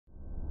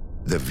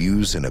The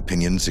views and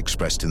opinions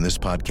expressed in this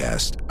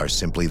podcast are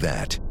simply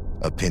that,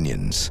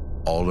 opinions.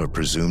 All are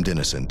presumed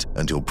innocent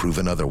until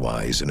proven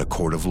otherwise in a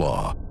court of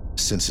law.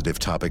 Sensitive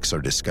topics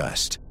are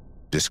discussed.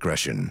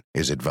 Discretion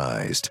is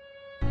advised.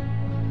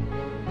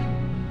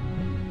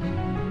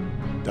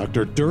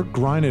 Dr. Dirk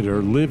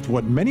Greinader lived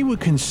what many would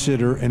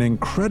consider an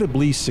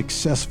incredibly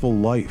successful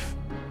life.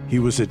 He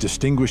was a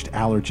distinguished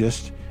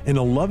allergist in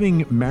a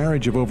loving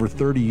marriage of over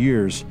 30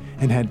 years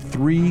and had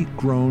 3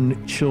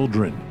 grown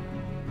children.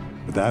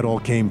 But that all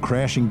came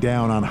crashing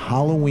down on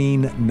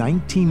Halloween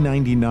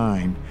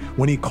 1999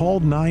 when he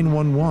called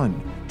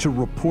 911 to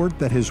report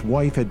that his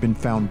wife had been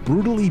found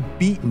brutally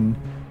beaten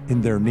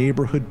in their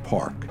neighborhood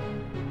park.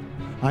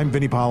 I'm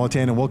Vinnie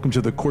Politan, and welcome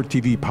to the Court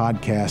TV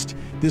podcast.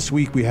 This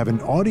week we have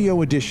an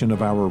audio edition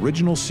of our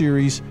original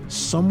series,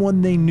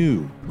 Someone They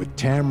Knew, with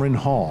Tamron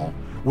Hall,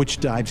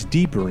 which dives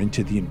deeper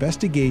into the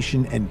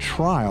investigation and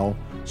trial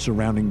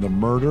surrounding the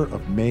murder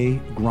of May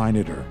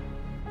Greinader.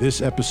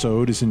 This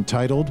episode is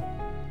entitled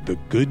The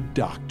Good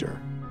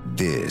Doctor.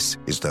 This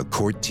is the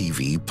Court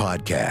TV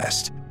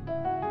podcast.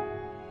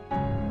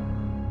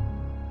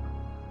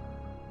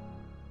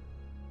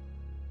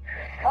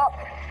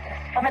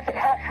 I'm at the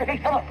custody.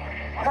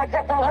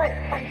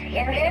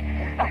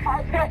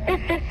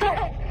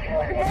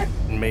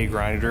 May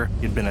Greinader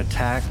had been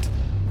attacked.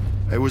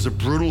 It was a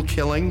brutal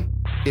killing.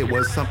 It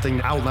was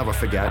something I'll never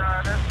forget.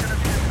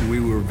 We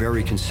were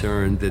very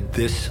concerned that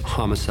this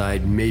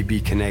homicide may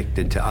be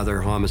connected to other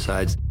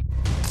homicides.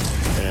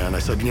 And I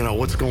said,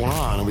 what's going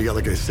on? And we got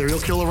like a serial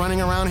killer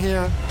running around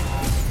here.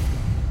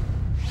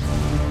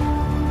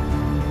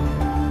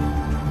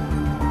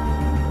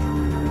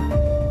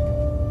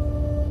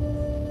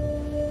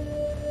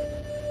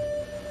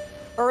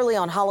 Early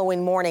on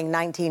Halloween morning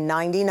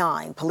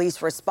 1999,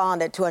 police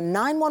responded to a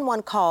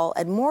 911 call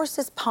at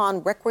Morris's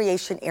Pond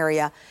Recreation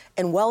Area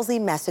in Wellesley,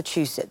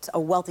 Massachusetts, a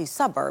wealthy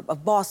suburb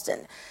of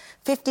Boston.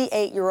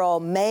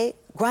 58-year-old May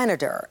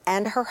Greinader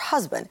and her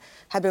husband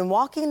had been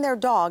walking their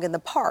dog in the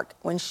park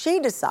when she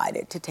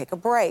decided to take a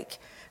break.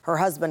 Her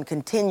husband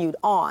continued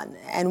on,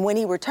 and when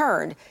he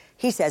returned,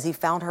 he says he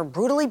found her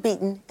brutally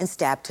beaten and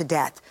stabbed to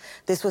death.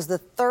 This was the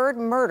 3rd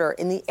murder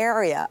in the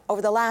area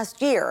over the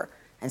last year,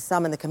 and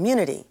some in the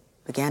community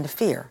began to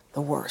fear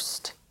the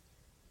worst.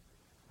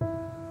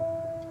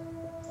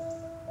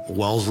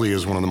 Wellesley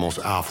is one of the most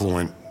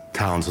affluent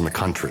towns in the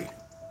country.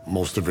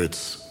 Most of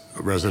its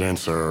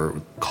residents are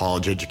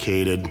college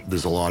educated.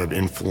 There's a lot of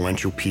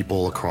influential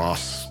people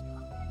across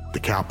the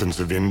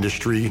captains of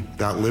industry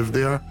that live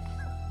there.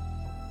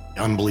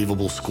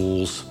 Unbelievable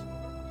schools.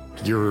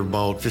 You're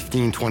about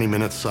 15, 20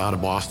 minutes out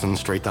of Boston,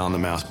 straight down the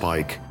Mass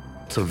Pike.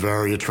 It's a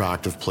very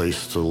attractive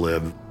place to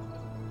live.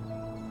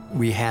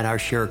 We had our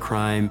share of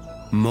crime,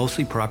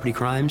 mostly property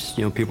crimes.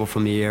 People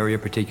from the area,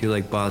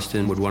 particularly like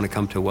Boston, would want to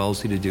come to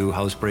Wellesley to do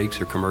house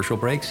breaks or commercial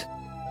breaks.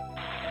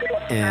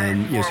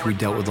 And yes, we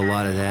dealt with a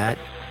lot of that,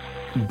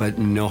 but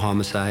no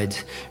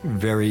homicides.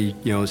 Very,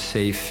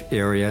 safe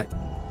area.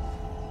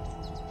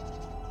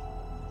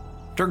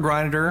 Dirk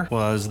Greinader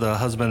was the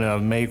husband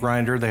of May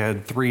Greinader. They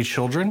had 3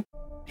 children.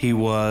 He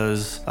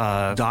was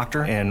a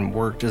doctor and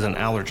worked as an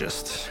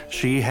allergist.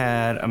 She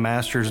had a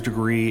master's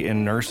degree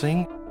in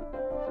nursing.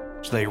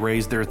 They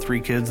raised their 3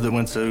 kids that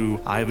went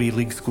to Ivy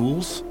League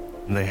schools.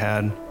 And they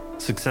had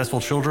successful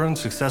children,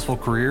 successful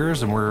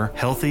careers, and were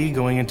healthy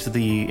going into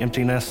the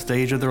empty nest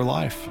stage of their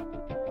life.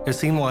 It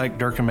seemed like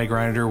Dirk and May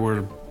Greinader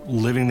were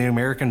living the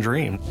American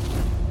dream.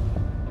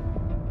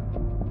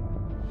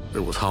 It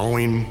was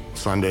Halloween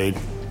Sunday,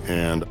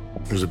 and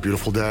it was a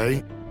beautiful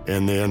day.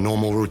 And their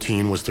normal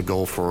routine was to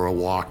go for a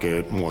walk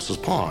at Morris's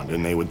Pond,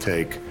 and they would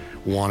take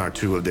 1 or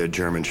 2 of their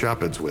German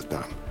Shepherds with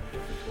them.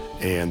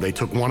 And they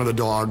took one of the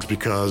dogs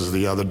because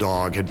the other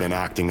dog had been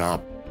acting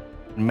up.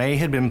 May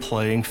had been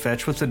playing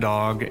fetch with the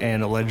dog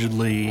and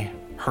allegedly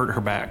hurt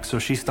her back, so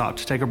she stopped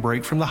to take a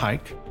break from the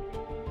hike.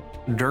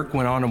 Dirk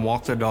went on and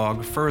walked the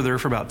dog further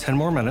for about 10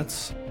 more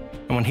minutes,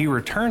 and when he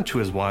returned to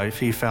his wife,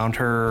 he found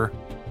her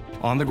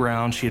on the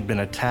ground. She had been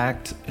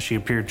attacked. She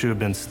appeared to have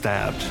been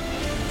stabbed.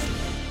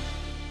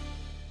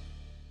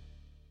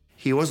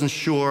 He wasn't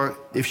sure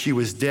if she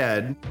was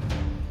dead.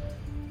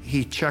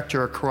 He checked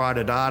her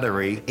carotid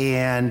artery,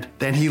 and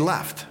then he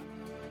left.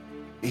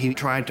 He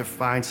tried to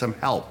find some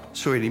help,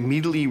 so he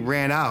immediately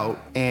ran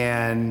out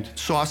and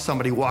saw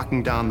somebody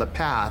walking down the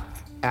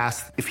path,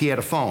 asked if he had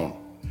a phone,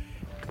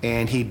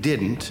 and he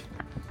didn't.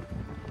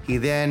 He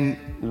then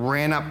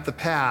ran up the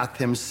path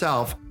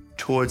himself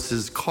towards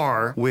his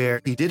car,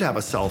 where he did have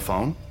a cell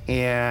phone,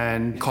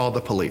 and called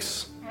the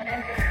police. I'm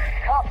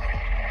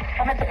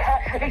at the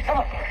custody.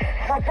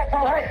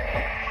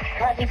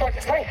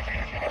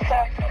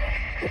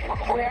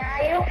 Where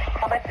are you?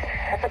 I'm at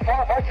the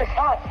bar. Where's the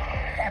spot?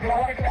 At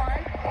Morris's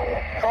Pond?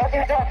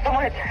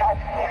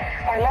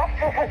 I left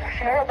because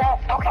she heard about.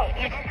 Okay,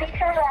 you just need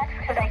to relax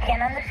because I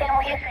can't understand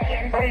what you're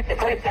saying. Wait,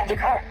 the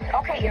car.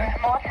 Okay, you're at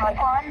Morris's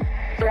Pond.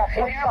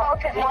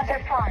 Whereabouts at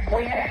Morris's Pond?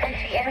 Is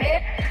she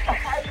injured?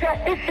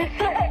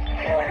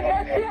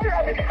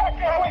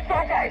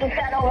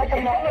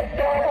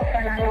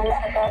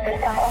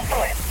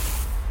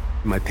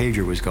 My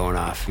pager was going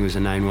off. It was a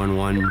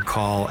 911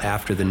 call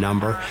after the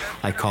number.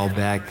 I called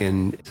back,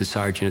 and the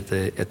sergeant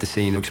at the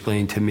scene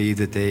explained to me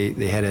that they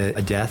had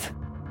a death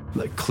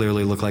that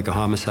clearly looked like a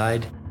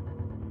homicide.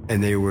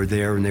 And they were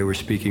there, and they were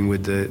speaking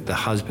with the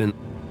husband.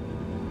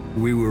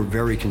 We were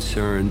very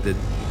concerned that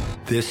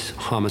this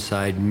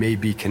homicide may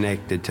be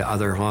connected to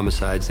other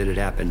homicides that had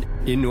happened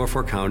in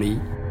Norfolk County.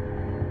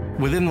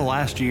 Within the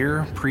last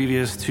year,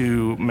 previous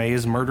to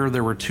May's murder,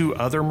 there were 2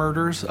 other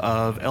murders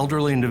of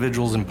elderly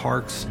individuals in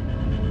parks.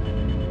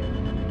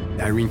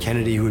 Irene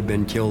Kennedy, who had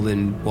been killed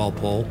in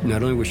Walpole,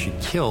 not only was she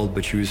killed,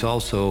 but she was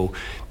also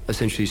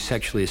essentially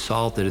sexually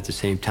assaulted at the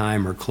same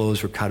time. Her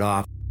clothes were cut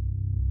off.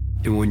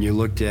 And when you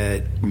looked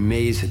at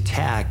May's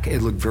attack,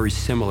 it looked very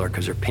similar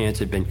because her pants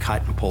had been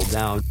cut and pulled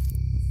down.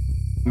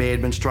 May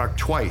had been struck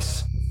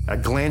twice, a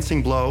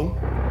glancing blow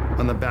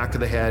on the back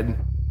of the head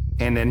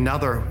and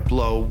another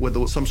blow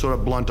with some sort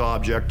of blunt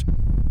object.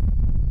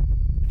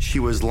 She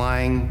was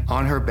lying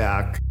on her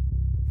back.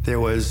 There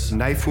was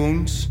knife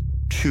wounds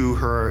to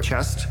her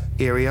chest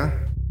area,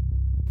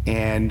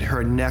 and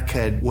her neck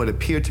had what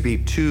appeared to be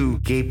 2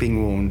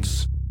 gaping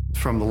wounds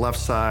from the left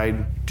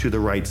side to the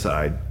right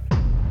side.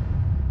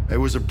 It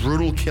was a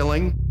brutal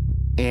killing,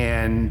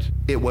 and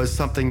it was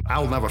something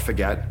I'll never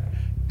forget.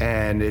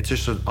 And it's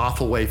just an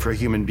awful way for a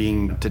human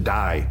being to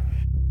die.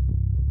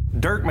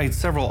 Dirk made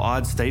several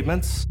odd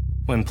statements.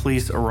 When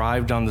police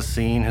arrived on the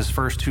scene, his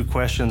first 2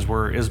 questions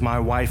were, "Is my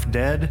wife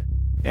dead?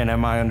 And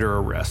am I under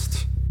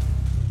arrest?"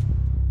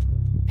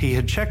 He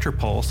had checked her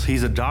pulse.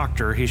 He's a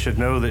doctor. He should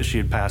know that she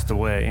had passed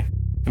away.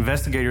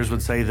 Investigators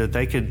would say that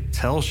they could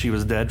tell she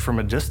was dead from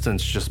a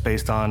distance just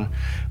based on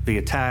the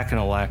attack and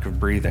a lack of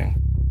breathing.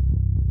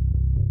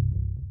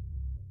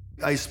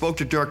 I spoke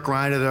to Dirk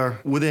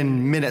Greineder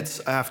within minutes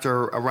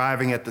after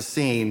arriving at the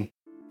scene,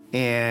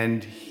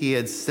 and he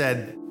had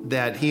said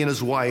that he and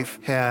his wife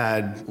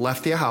had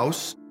left their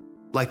house,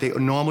 like they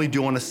normally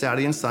do on a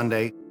Saturday and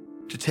Sunday,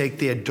 to take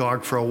their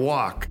dog for a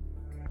walk.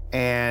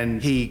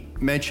 And he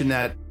mentioned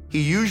that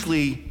he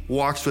usually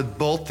walks with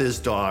both his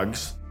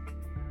dogs,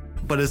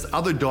 but his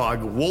other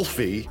dog,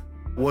 Wolfie,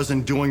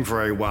 wasn't doing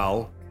very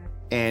well,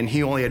 and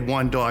he only had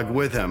 1 dog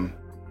with him.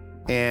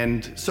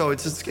 And so it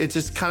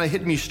just kind of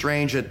hit me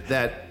strange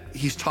that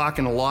he's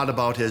talking a lot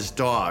about his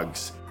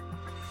dogs.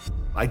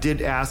 I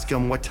did ask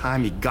him what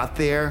time he got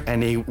there,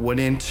 and he went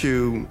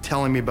into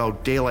telling me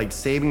about daylight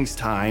savings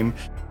time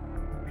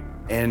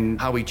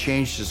and how he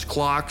changed his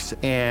clocks,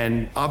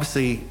 and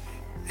obviously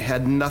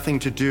had nothing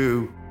to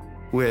do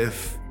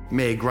with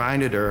May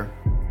Greineder.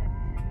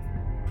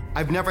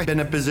 I've never been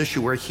in a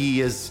position where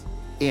he is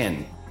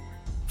in,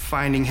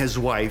 finding his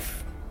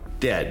wife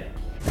dead.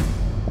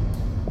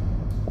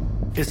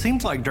 It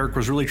seems like Dirk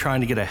was really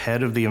trying to get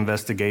ahead of the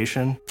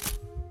investigation.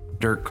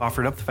 Dirk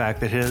offered up the fact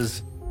that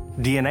his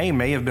DNA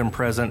may have been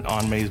present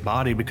on May's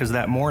body because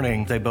that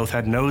morning they both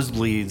had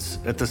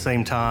nosebleeds at the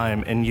same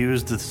time and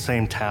used the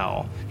same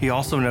towel. He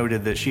also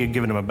noted that she had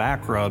given him a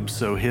back rub,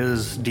 so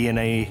his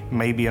DNA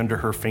may be under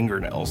her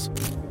fingernails.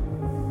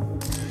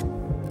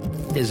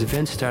 As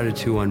events started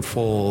to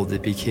unfold,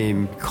 it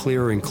became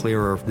clearer and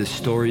clearer. The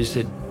stories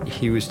that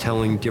he was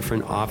telling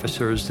different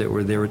officers that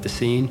were there at the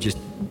scene just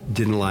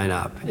didn't line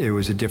up. It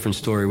was a different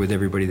story with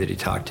everybody that he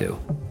talked to.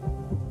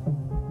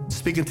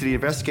 Speaking to the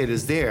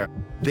investigators there,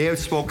 they had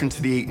spoken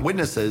to the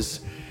witnesses,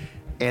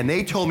 and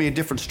they told me a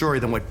different story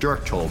than what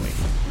Dirk told me.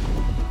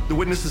 The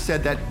witnesses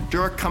said that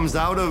Dirk comes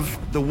out of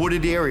the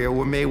wooded area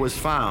where May was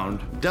found,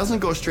 doesn't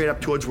go straight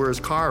up towards where his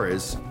car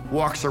is,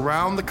 walks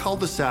around the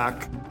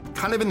cul-de-sac,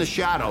 kind of in the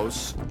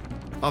shadows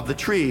of the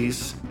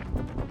trees,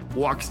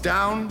 walks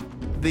down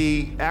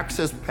the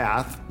access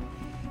path,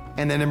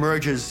 and then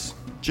emerges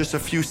just a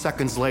few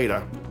seconds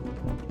later.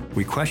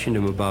 We questioned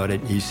him about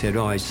it. He said,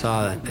 "Oh, I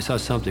saw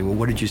something." "Well,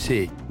 what did you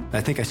see?"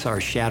 "I think I saw a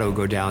shadow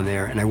go down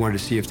there, and I wanted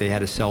to see if they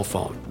had a cell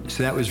phone."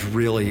 So that was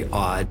really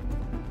odd.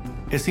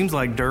 It seems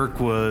like Dirk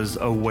was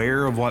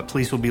aware of what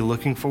police would be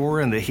looking for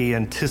and that he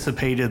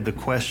anticipated the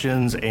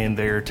questions and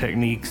their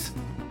techniques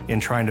in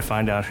trying to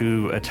find out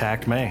who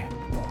attacked May.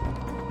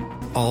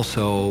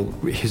 Also,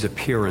 his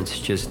appearance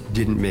just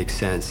didn't make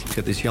sense. He's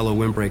got this yellow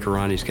windbreaker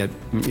on. He's got,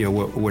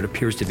 what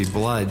appears to be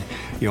blood,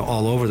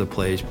 all over the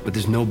place, but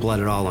there's no blood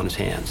at all on his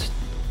hands.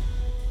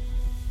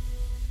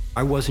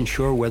 I wasn't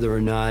sure whether or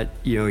not,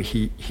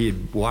 he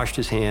had washed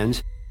his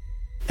hands.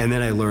 And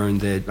then I learned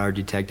that our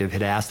detective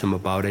had asked him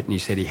about it, and he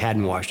said he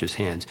hadn't washed his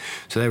hands.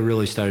 So that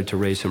really started to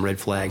raise some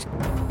red flags.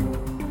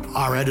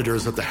 Our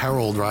editors at the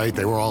Herald, right,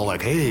 they were all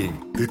like, "Hey,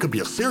 there could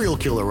be a serial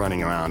killer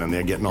running around," and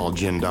they're getting all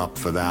ginned up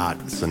for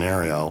that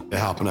scenario. They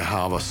happened to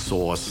have a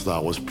source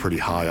that was pretty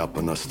high up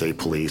in the state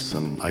police,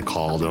 and I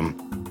called him.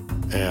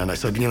 And I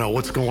said,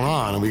 "What's going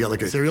on? And we got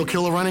like a serial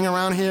killer running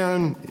around here?"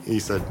 And he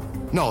said,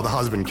 "No, the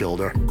husband killed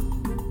her."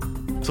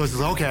 So I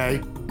said,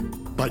 "Okay,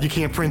 but you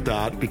can't print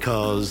that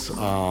because,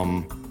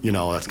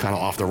 that's kind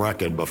of off the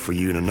record, but for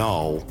you to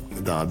know,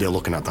 they're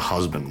looking at the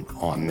husband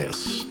on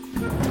this."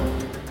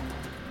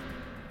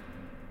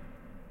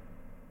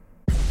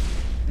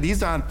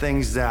 These aren't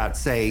things that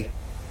say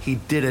he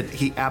did it,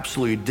 he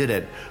absolutely did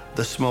it,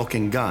 the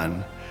smoking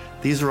gun.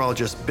 These are all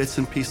just bits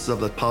and pieces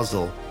of the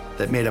puzzle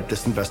that made up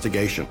this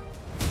investigation.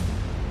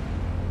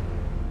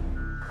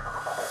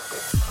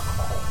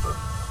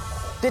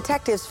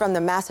 Detectives from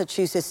the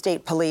Massachusetts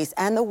State Police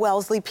and the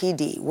Wellesley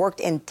PD worked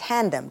in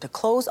tandem to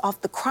close off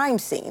the crime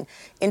scene,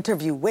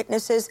 interview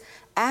witnesses,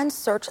 and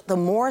search the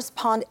Morris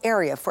Pond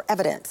area for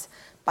evidence.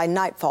 By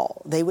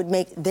nightfall, they would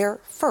make their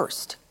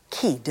first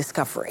key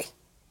discovery.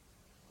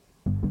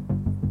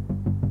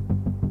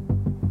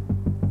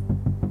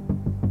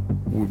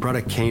 We brought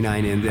a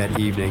canine in that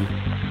evening.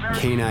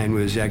 Canine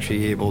was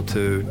actually able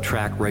to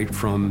track right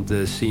from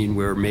the scene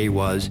where May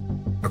was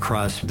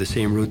across the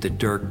same route that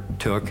Dirk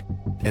took,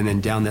 and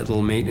then down that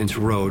little maintenance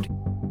road.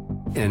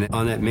 And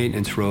on that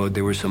maintenance road,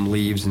 there were some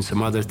leaves and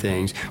some other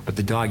things, but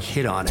the dog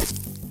hit on it.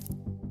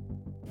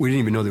 We didn't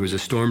even know there was a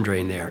storm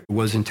drain there. It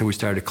wasn't until we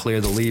started to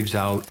clear the leaves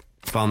out,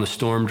 found the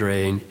storm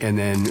drain, and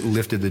then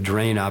lifted the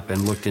drain up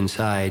and looked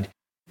inside.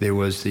 There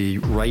was the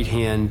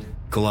right-hand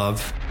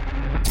glove,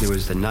 there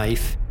was the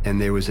knife,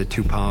 and there was a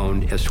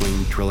 2-pound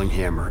Estwing drilling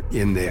hammer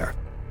in there.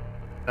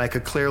 I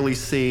could clearly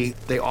see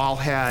they all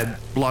had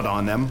blood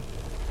on them.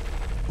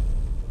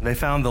 They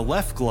found the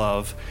left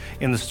glove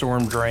in the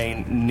storm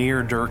drain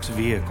near Dirk's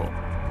vehicle.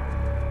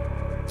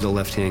 The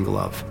left-hand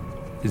glove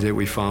that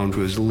we found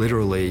was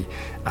literally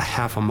a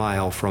half a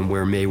mile from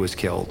where May was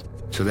killed.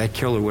 So that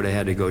killer would have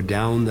had to go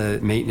down the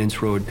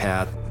maintenance road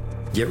path,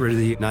 get rid of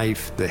the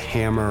knife, the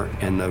hammer,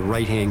 and the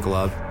right-hand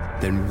glove,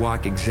 then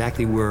walk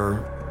exactly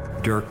where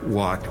Dirk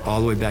walked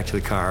all the way back to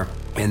the car,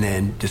 and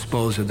then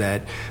dispose of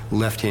that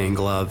left-hand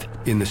glove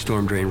in the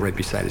storm drain right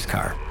beside his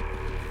car.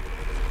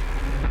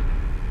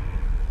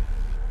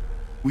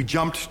 We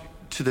jumped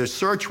to the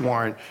search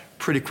warrant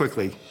pretty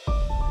quickly.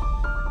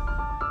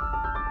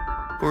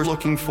 We're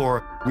looking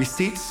for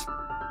receipts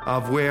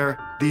of where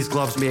these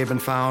gloves may have been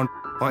found,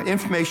 or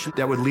information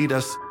that would lead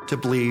us to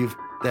believe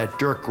that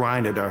Dirk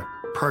Greineder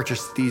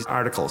purchased these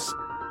articles.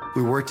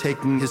 We were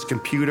taking his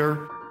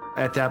computer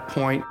at that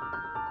point.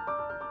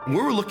 We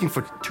were looking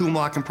for two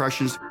mark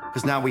impressions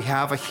because now we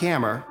have a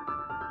hammer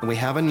and we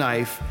have a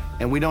knife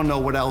and we don't know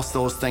what else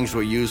those things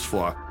were used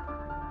for.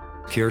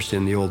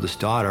 Kirsten, the oldest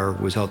daughter,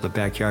 was out in the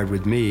backyard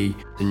with me,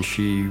 and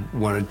she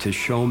wanted to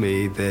show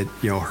me that,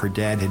 her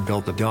dad had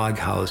built a dog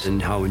house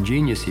and how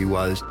ingenious he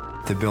was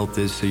to build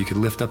this so you could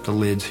lift up the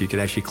lid so you could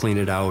actually clean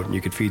it out and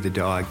you could feed the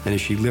dog. And as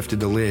she lifted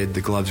the lid,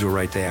 the gloves were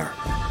right there.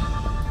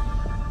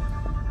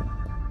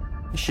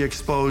 She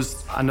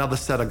exposed another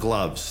set of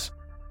gloves,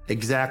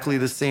 exactly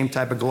the same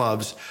type of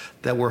gloves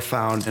that were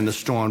found in the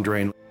storm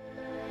drain.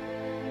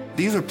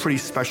 These are pretty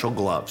special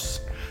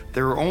gloves.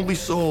 They were only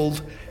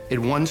sold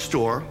in one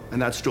store,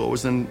 and that store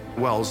was in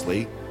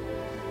Wellesley,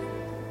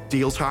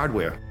 Deals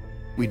Hardware.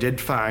 We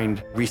did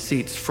find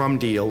receipts from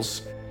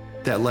Deals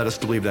that led us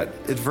to believe that,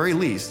 at the very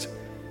least,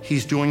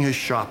 he's doing his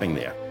shopping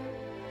there.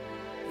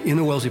 In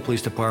the Wellesley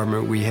Police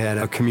Department, we had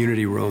a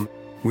community room.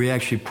 We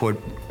actually put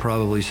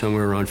probably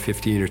somewhere around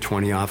 15 or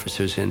 20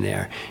 officers in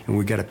there, and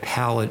we got a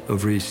pallet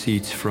of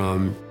receipts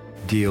from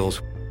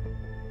Deals.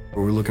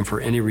 We were looking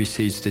for any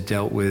receipts that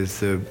dealt with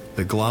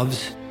the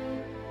gloves,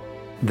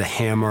 the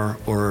hammer,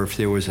 or if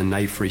there was a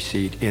knife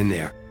receipt in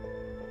there.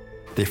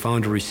 They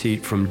found a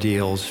receipt from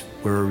Deals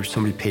where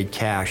somebody paid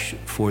cash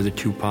for the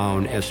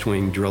 2-pound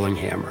Estwing drilling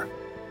hammer.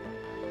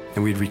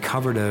 And we'd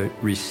recovered a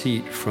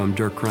receipt from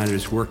Dirk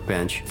Greineder's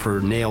workbench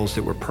for nails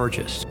that were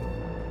purchased.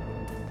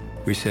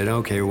 We said,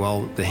 okay,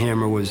 well, the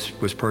hammer was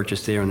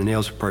purchased there and the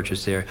nails were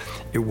purchased there.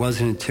 It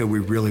wasn't until we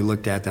really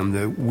looked at them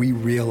that we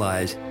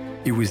realized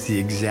it was the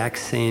exact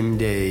same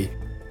day,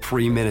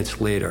 3 minutes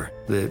later,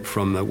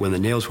 from when the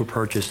nails were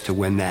purchased to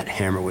when that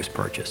hammer was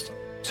purchased.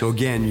 So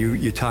again,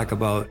 you talk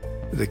about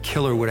the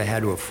killer would have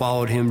had to have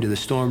followed him to the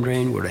storm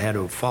drain, would have had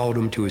to have followed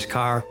him to his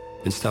car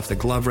and stuffed the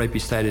glove right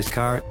beside his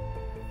car.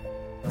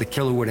 The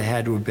killer would have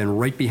had to have been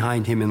right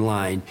behind him in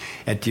line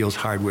at Deals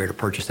Hardware to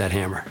purchase that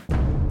hammer.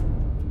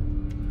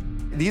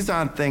 These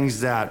aren't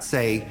things that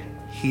say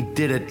he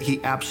did it,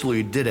 he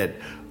absolutely did it,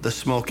 the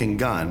smoking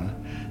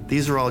gun.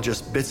 These are all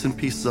just bits and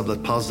pieces of the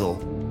puzzle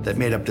that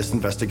made up this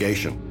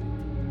investigation.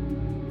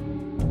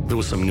 There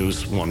was some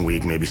news one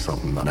week, maybe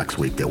something the next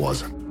week there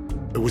wasn't.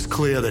 It was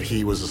clear that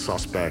he was a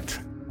suspect.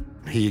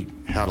 He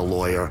had a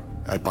lawyer,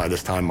 by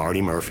this time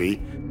Marty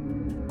Murphy.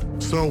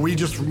 So we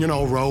just,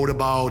 wrote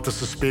about the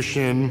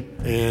suspicion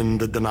and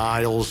the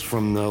denials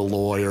from the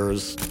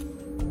lawyers.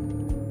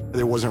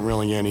 There wasn't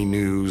really any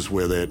news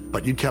with it,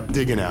 but you kept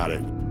digging at it.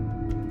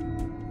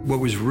 What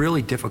was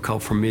really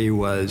difficult for me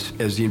was,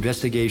 as the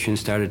investigation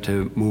started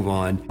to move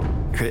on,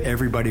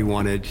 everybody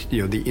wanted,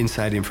 the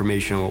inside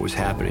information on what was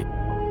happening.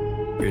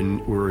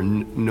 And we're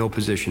in no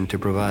position to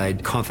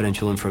provide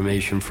confidential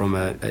information from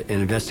an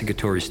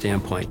investigatory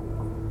standpoint.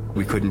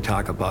 We couldn't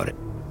talk about it.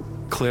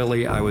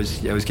 Clearly, I was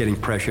getting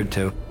pressured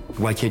to,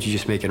 why can't you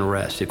just make an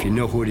arrest? If you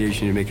know who it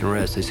is, you need to make an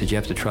arrest. They said, you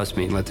have to trust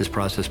me and let this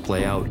process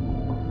play out.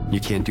 You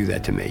can't do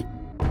that to me.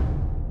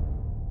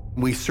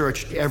 We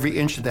searched every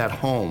inch of that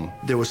home.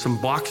 There were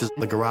some boxes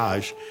in the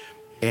garage,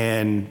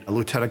 and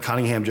Lieutenant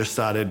Cunningham just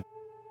started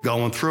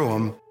going through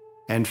them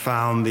and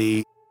found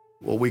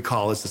what we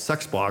call as the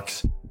sex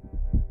box.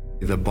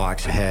 The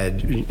box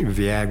had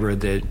Viagra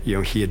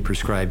that, he had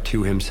prescribed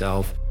to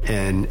himself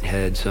and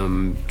had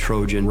some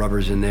Trojan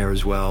rubbers in there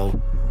as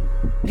well.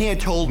 He had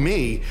told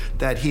me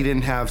that he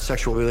didn't have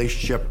sexual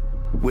relationship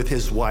with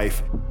his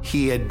wife.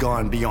 He had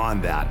gone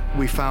beyond that.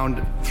 We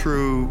found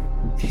through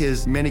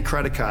his many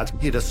credit cards,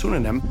 he had a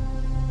pseudonym.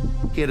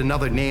 He had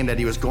another name that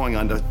he was going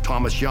under,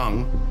 Thomas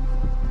Young.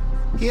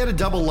 He had a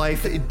double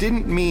life. It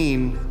didn't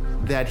mean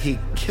that he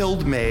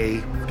killed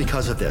May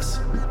because of this.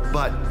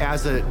 But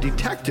as a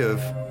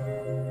detective,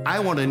 I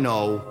want to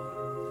know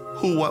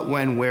who, what,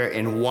 when, where,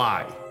 and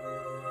why.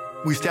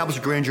 We established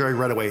a grand jury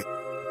right away.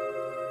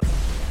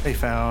 They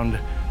found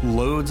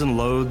loads and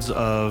loads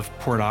of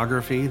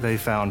pornography. They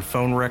found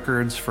phone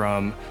records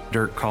from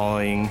Dirk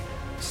calling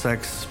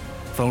sex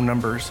phone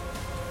numbers.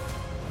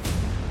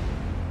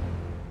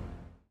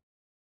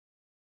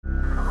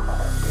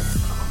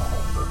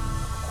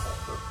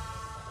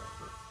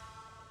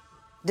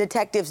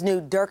 Detectives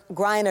knew Dirk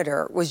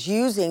Greinader was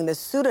using the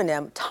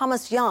pseudonym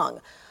Thomas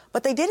Young,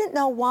 but they didn't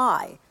know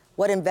why.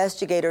 What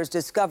investigators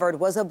discovered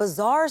was a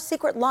bizarre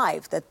secret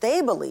life that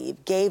they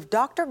believe gave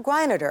Dr.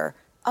 Greinader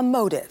a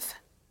motive.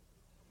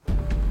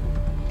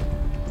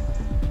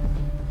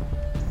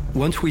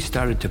 Once we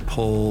started to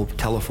pull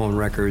telephone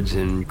records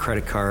and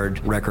credit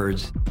card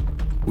records,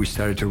 we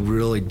started to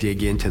really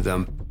dig into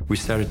them. We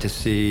started to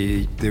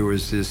see there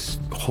was this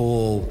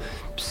whole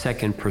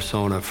second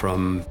persona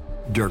from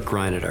Dirk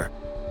Greinader.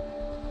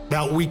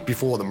 That week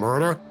before the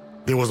murder,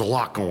 there was a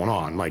lot going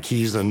on. Like,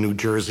 he's in New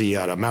Jersey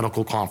at a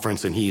medical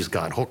conference, and he's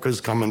got hookers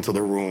coming to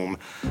the room,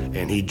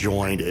 and he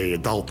joined a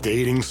adult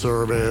dating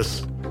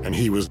service, and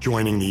he was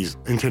joining these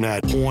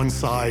internet porn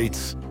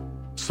sites.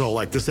 So,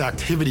 like, this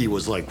activity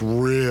was, like,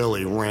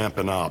 really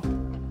ramping up.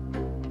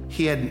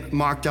 He had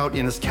marked out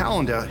in his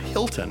calendar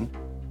Hilton,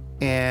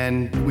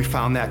 and we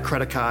found that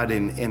credit card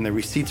and the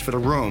receipts for the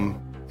room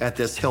at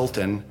this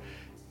Hilton,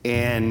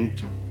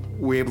 and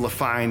we were able to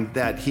find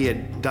that he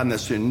had done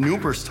this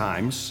numerous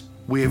times.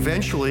 We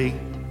eventually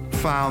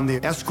found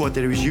the escort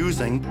that he was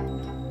using.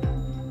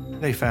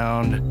 They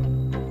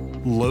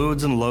found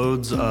loads and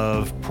loads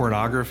of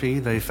pornography.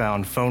 They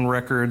found phone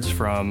records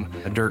from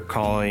Dirk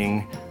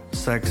calling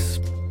sex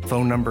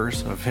phone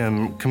numbers of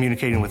him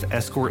communicating with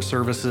escort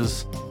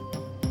services.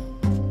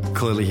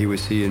 Clearly he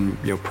was seeing,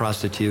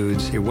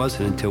 prostitutes. It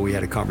wasn't until we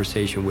had a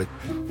conversation with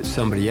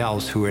somebody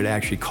else who had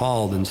actually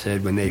called and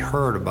said when they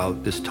heard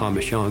about this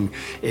Thomas Young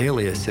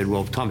alias, said,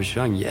 well, Thomas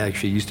Young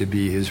actually used to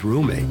be his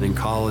roommate in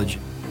college.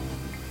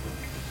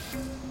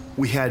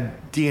 We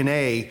had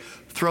DNA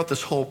throughout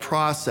this whole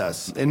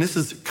process, and this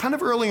is kind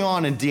of early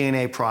on in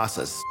DNA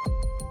process,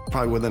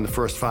 probably within the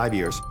first 5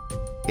 years,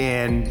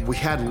 and we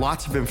had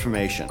lots of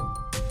information.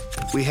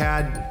 We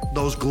had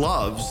those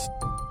gloves.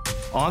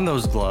 On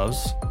those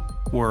gloves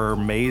were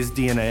May's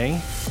DNA,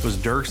 was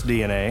Dirk's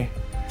DNA,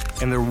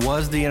 and there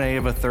was DNA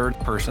of a third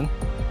person,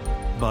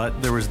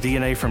 but there was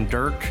DNA from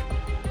Dirk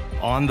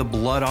on the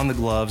blood on the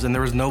gloves, and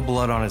there was no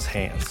blood on his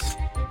hands.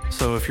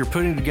 So if you're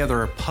putting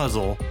together a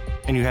puzzle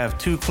and you have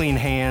 2 clean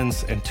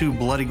hands and 2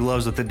 bloody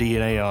gloves with the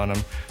DNA on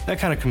them, that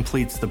kind of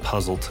completes the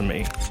puzzle to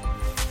me.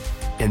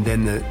 And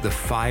then the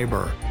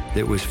fiber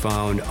that was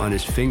found on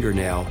his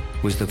fingernail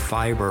was the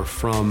fiber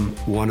from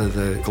one of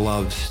the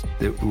gloves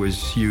that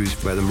was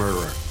used by the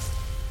murderer.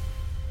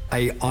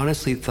 I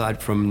honestly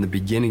thought from the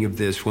beginning of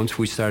this, once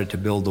we started to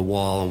build the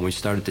wall and we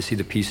started to see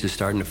the pieces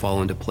starting to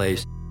fall into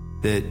place,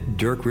 that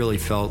Dirk really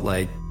felt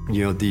like,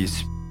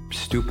 these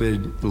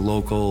stupid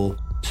local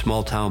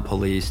small town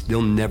police,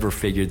 they'll never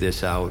figure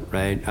this out,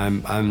 right?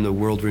 I'm the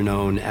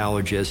world-renowned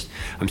allergist.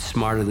 I'm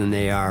smarter than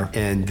they are,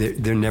 and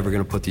they're never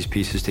going to put these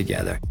pieces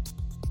together.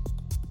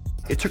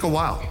 It took a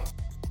while,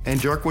 and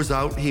Dirk was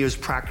out. He was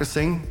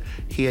practicing.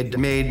 He had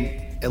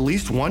made at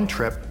least one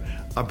trip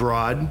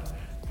abroad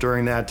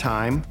during that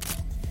time.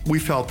 We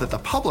felt that the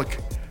public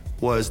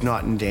was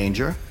not in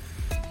danger.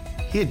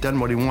 He had done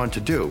what he wanted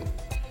to do.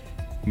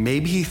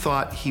 Maybe he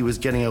thought he was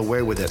getting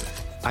away with it.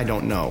 I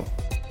don't know.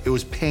 It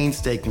was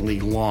painstakingly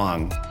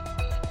long,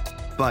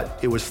 but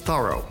it was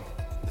thorough.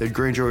 The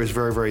grand jury was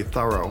very, very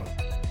thorough.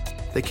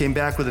 They came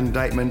back with an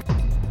indictment.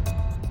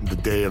 The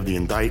day of the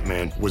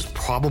indictment was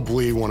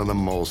probably one of the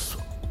most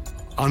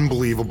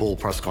unbelievable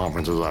press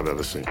conferences I've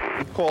ever seen.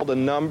 He called a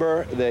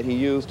number that he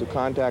used to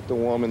contact a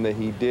woman that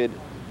he did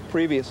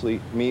previously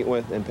meet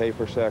with and pay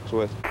for sex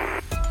with.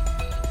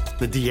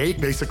 The DA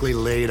basically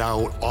laid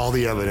out all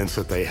the evidence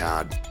that they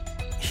had.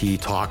 He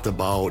talked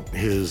about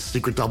his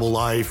secret double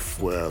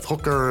life with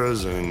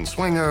hookers and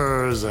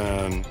swingers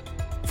and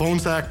phone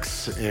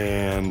sex,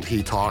 and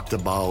he talked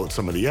about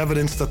some of the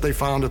evidence that they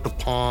found at the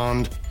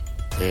pond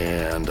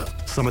and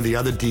some of the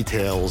other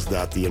details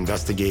that the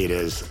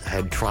investigators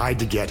had tried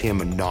to get him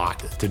not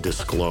to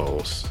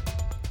disclose.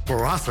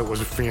 For us, it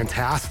was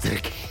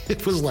fantastic.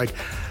 It was like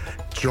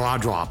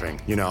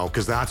jaw-dropping,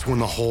 because that's when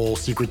the whole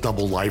secret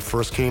double life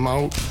first came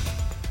out.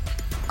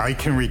 I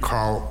can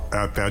recall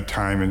at that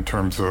time, in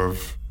terms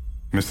of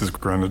Mrs.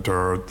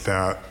 Greinader,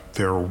 that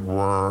there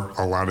were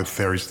a lot of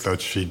theories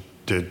that she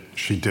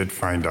did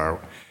find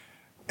out.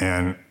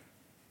 And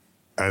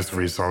as a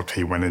result,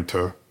 he went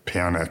into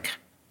panic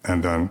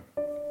and then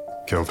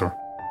killed her.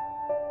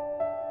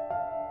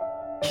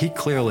 He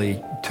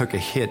clearly took a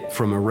hit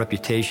from a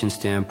reputation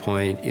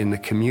standpoint in the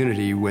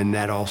community when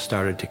that all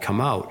started to come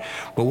out.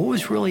 But what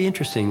was really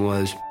interesting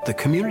was the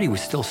community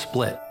was still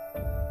split.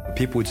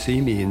 People would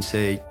see me and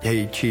say,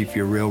 hey, Chief,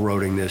 you're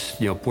railroading this,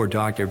 poor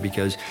doctor,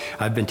 because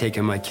I've been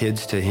taking my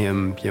kids to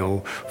him,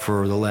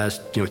 for the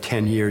last,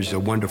 10 years, a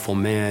wonderful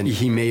man.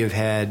 He may have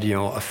had,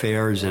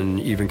 affairs and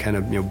even kind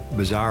of,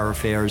 bizarre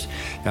affairs,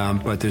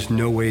 but there's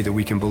no way that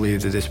we can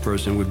believe that this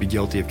person would be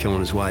guilty of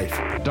killing his wife.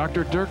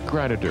 Dr. Dirk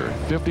Greinader,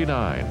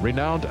 59,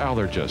 renowned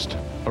allergist,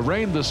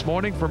 arraigned this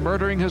morning for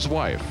murdering his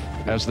wife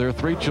as their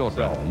 3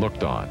 children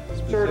looked on.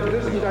 Sir, to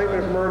this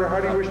indictment of murder,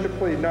 how do you wish to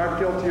plead? Not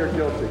guilty or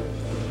guilty?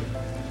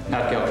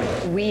 Not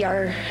guilty. We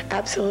are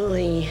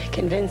absolutely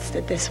convinced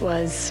that this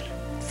was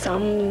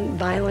some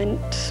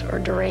violent or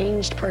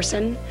deranged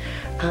person.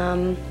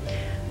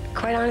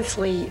 Quite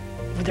honestly,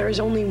 there is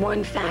only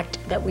one fact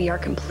that we are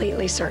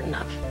completely certain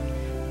of,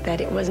 that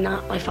it was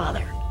not my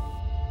father.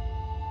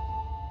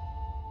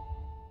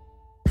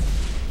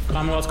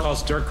 Commonwealth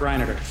calls Dirk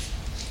Greinader.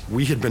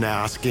 We had been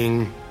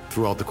asking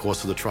throughout the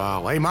course of the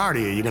trial, hey,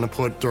 Marty, are you going to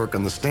put Dirk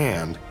on the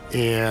stand?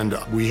 And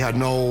we had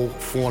no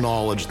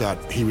foreknowledge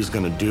that he was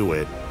going to do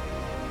it.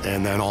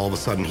 And then all of a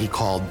sudden, he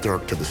called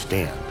Dirk to the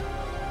stand.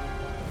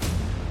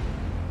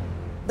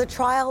 The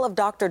trial of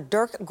Dr.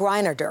 Dirk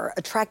Greinader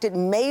attracted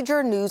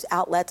major news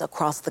outlets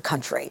across the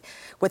country.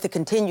 With the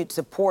continued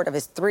support of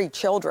his 3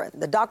 children,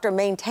 the doctor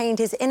maintained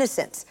his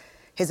innocence.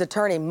 His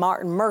attorney,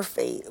 Martin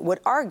Murphy,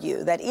 would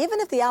argue that even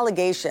if the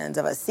allegations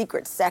of a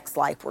secret sex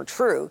life were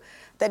true,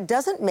 that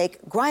doesn't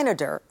make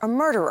Greinader a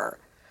murderer.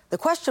 The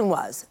question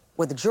was,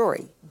 would the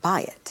jury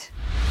buy it?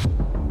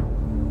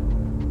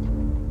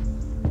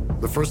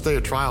 The first day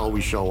of trial, we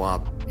show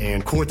up,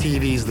 and Core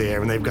TV's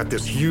there, and they've got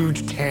this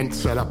huge tent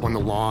set up on the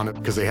lawn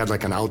because they had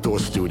like an outdoor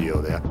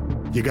studio there.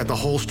 You got the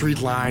whole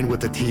street lined with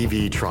the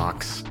TV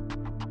trucks.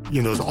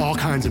 There's all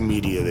kinds of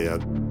media there.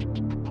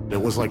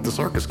 It was like the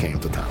circus came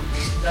to town.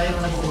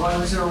 Indictment number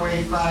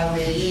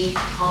 108588,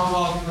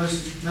 Commonwealth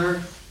versus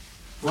Dirk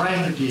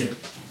Greinader. At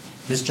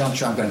this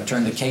juncture, I'm going to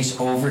turn the case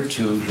over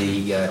to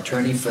the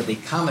attorney for the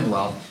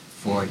Commonwealth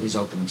for his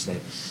opening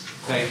statement.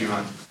 Thank you, Your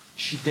Honor.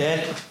 She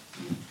dead?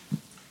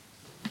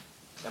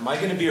 Am I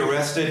going to be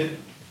arrested?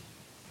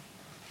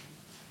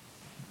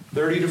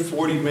 30 to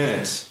 40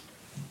 minutes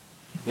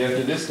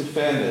after this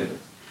defendant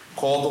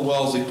called the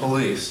Wellesley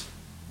police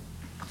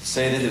to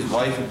say that his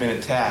wife had been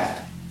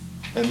attacked,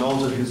 and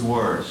those are his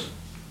words.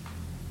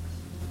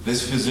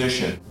 This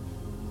physician,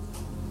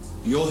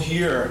 you'll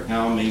hear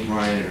how May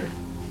Greinader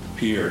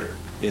appeared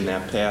in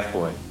that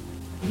pathway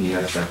when he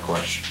asked that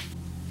question.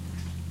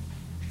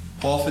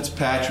 Paul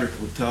Fitzpatrick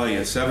will tell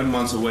you, 7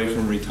 months away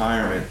from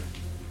retirement,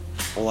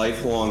 a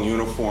lifelong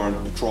uniformed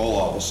patrol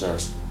officer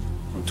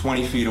from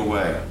 20 feet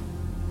away,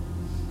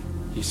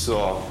 he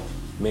saw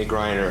May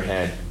Greinader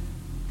had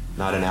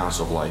not an ounce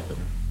of life in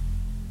her.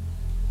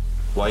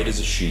 White as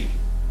a sheet.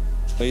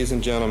 Ladies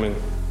and gentlemen,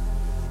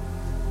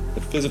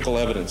 the physical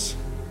evidence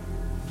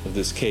of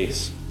this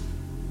case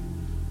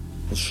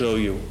will show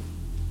you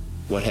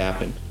what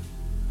happened,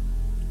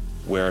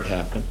 where it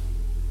happened,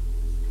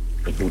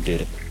 and who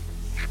did it.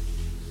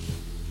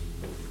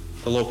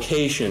 The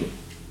location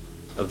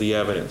of the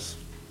evidence,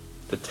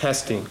 the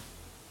testing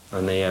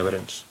on the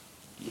evidence,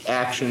 the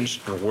actions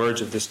and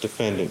words of this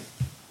defendant,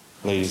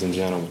 ladies and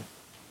gentlemen,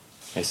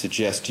 I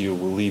suggest to you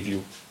will leave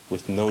you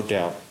with no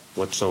doubt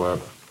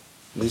whatsoever.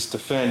 This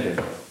defendant,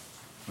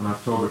 on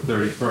October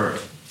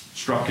 31st,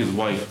 struck his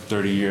wife of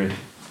 30 years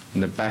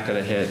in the back of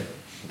the head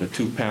with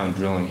a 2-pound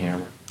drilling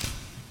hammer,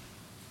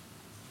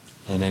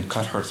 and then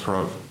cut her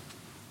throat,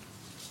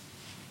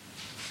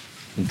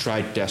 and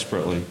tried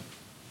desperately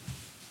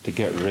to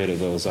get rid of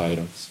those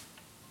items,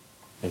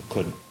 and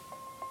couldn't.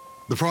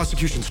 The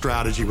prosecution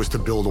strategy was to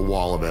build a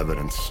wall of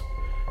evidence.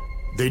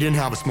 They didn't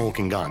have a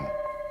smoking gun.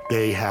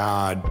 They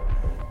had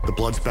the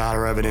blood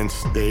spatter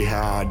evidence, they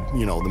had,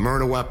 the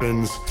murder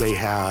weapons, they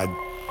had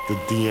the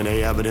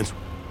DNA evidence.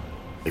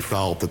 They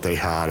felt that they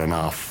had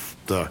enough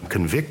to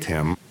convict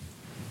him.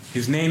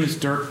 His name is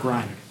Dirk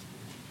Greinader.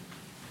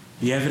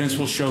 The evidence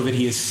will show that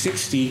he is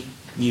 60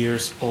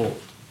 years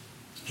old.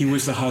 He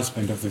was the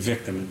husband of the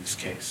victim in this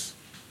case,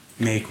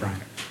 May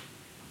Greinader.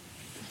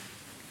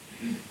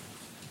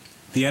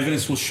 The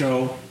evidence will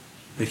show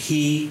that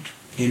he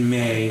and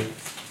May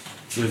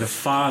were the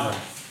father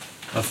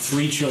of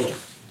 3 children.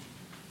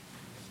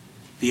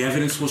 The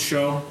evidence will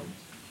show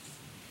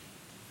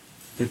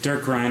that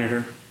Dirk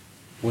Greinader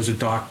was a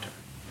doctor,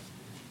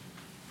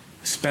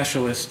 a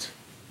specialist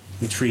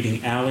in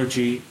treating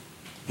allergy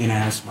and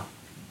asthma,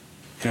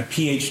 and a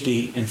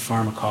PhD in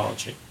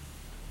pharmacology.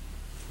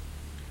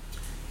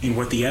 And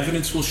what the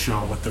evidence will show,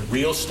 what the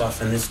real stuff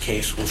in this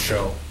case will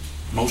show,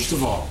 most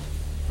of all,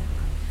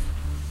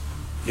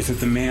 is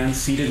that the man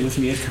seated with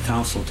me at the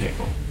counsel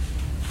table,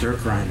 Dirk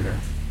Greinader,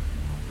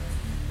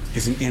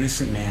 is an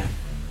innocent man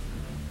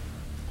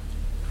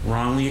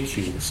wrongly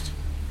accused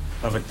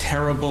of a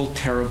terrible,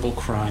 terrible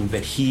crime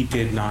that he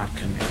did not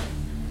commit.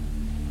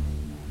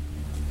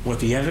 What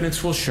the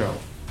evidence will show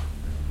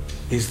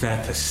is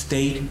that the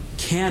state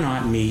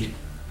cannot meet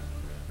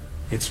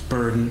its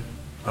burden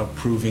of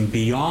proving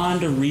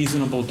beyond a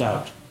reasonable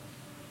doubt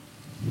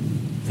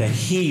that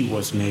he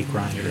was May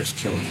Greiner's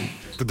killer.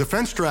 The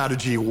defense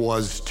strategy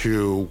was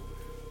to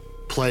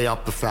play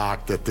up the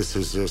fact that this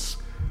is this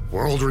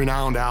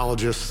world-renowned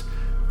allergist,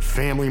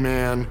 family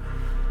man.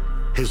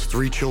 His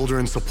 3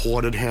 children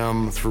supported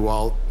him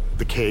throughout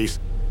the case.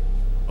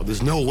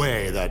 There's no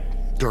way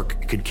that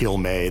Dirk could kill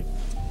May.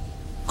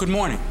 Good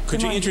morning.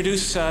 Could you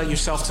introduce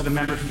yourself to the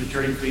members of the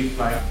jury, please,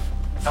 by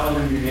telling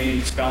them your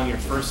name, spelling your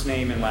first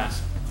name and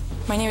last name?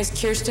 My name is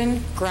Kirsten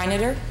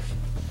Greinider.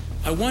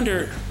 I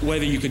wonder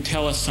whether you could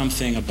tell us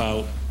something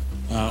about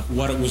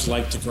what it was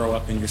like to grow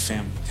up in your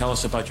family. Tell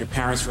us about your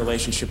parents'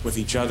 relationship with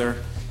each other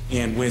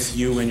and with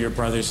you and your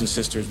brothers and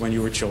sisters when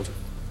you were children.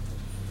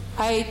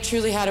 I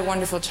truly had a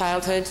wonderful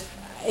childhood.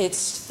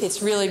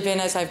 It's really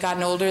been as I've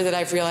gotten older that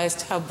I've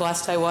realized how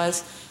blessed I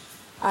was.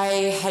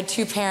 I had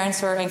 2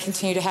 parents, and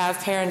continue to have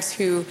parents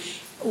who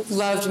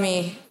loved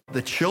me.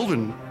 The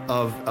children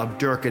of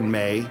Dirk and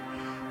May,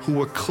 who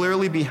were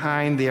clearly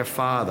behind their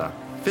father,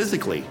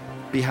 physically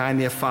behind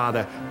their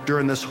father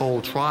during this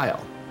whole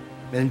trial.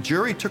 And the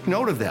jury took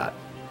note of that.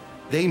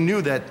 They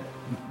knew that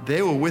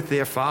they were with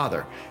their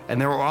father,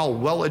 and they were all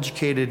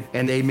well-educated,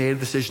 and they made a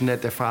decision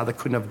that their father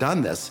couldn't have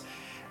done this.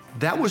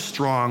 That was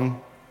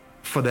strong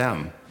for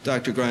them.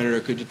 Dr.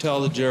 Greinider, could you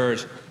tell the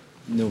jurors,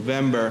 in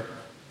November,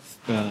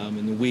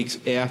 in the weeks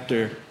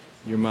after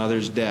your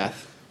mother's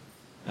death,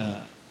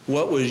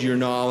 what was your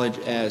knowledge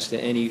as to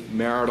any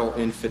marital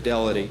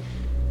infidelity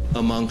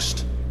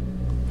amongst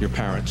your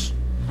parents?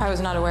 I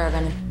was not aware of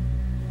any.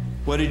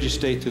 What did you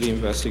state to the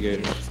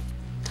investigators?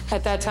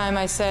 At that time,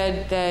 I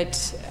said that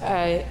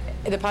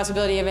the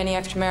possibility of any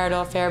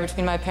extramarital affair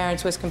between my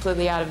parents was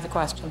completely out of the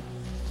question.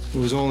 It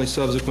was only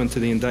subsequent to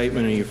the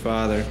indictment of your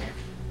father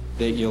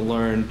that you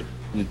learned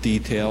the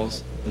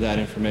details of that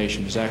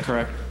information. Is that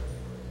correct?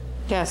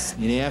 Yes.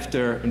 And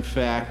after, in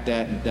fact,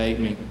 that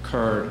indictment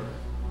occurred,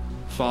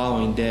 the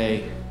following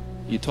day,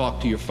 you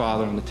talked to your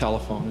father on the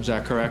telephone. Is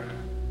that correct?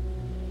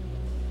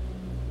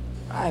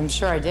 I'm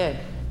sure I did.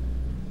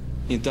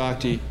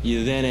 Doctor,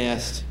 you then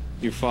asked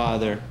your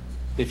father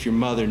if your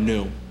mother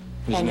knew.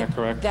 Isn't that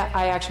correct?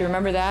 I actually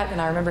remember that,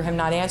 and I remember him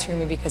not answering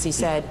me because he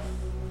said...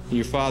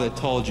 Your father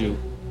told you,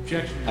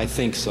 I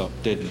think so,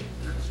 didn't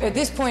he? At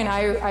this point,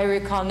 I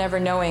recall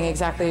never knowing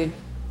exactly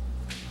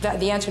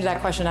the answer to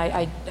that question.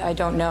 I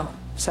don't know,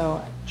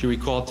 so... Do you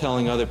recall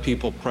telling other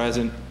people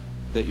present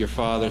that your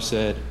father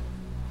said,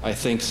 I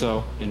think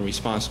so, in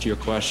response to your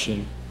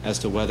question as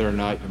to whether or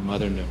not your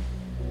mother knew?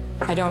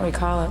 I don't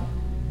recall it.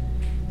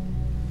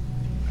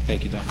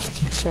 Thank you, Doctor.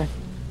 Sure.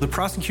 The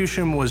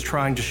prosecution was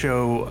trying to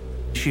show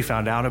she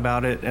found out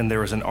about it and there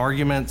was an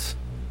argument.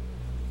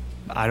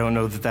 I don't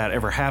know that that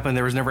ever happened.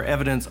 There was never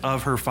evidence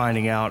of her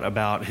finding out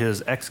about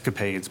his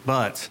escapades,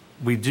 but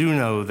we do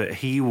know that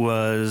he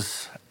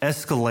was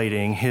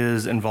escalating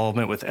his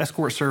involvement with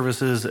escort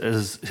services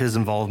as his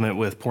involvement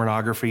with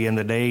pornography in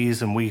the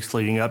days and weeks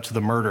leading up to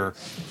the murder.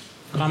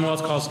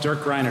 Commonwealth calls Dirk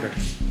Greinider.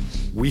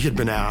 We had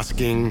been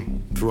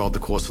asking throughout the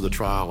course of the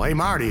trial, hey,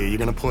 Marty, are you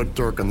going to put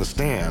Dirk on the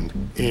stand?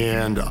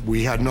 And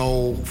we had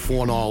no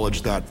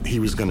foreknowledge that he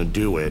was going to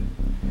do it.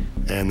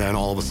 And then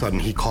all of a sudden,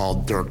 he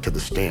called Dirk to the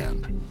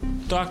stand.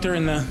 Doctor,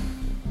 in the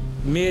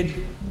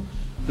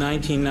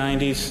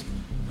mid-1990s,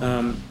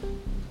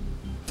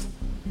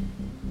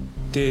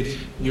 did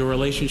your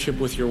relationship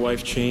with your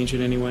wife change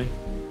in any way?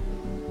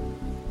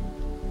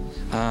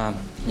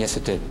 Yes,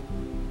 it did.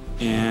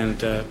 And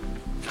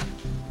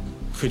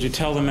could you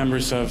tell the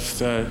members of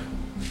the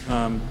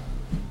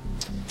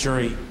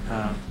jury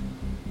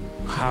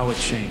how it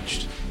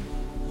changed?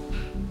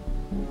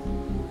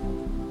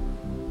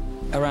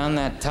 Around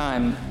that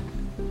time,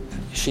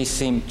 she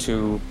seemed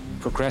to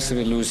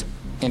progressively lose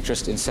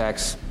interest in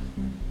sex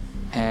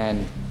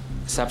and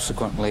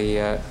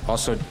subsequently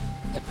also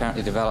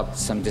apparently developed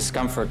some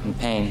discomfort and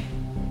pain,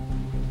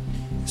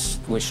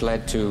 which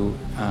led to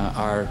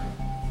our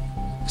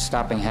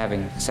stopping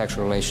having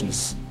sexual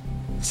relations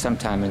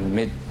sometime in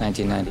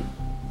mid-1990.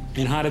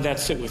 And how did that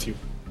sit with you?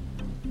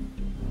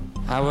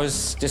 I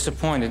was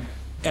disappointed.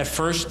 At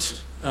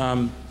first,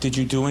 did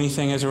you do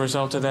anything as a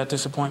result of that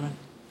disappointment?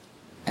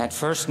 At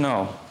first,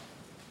 no.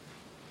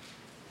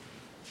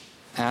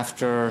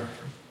 After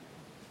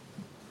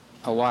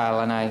a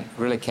while, and I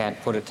really can't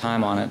put a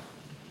time on it,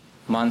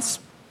 months,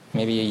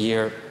 maybe a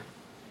year,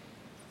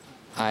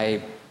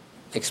 I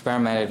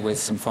experimented with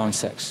some phone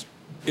sex.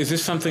 Is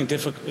this something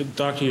difficult,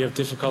 Doctor, you have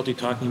difficulty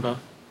talking about?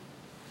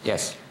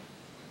 Yes.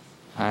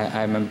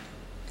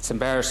 It's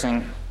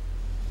embarrassing.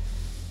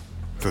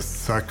 The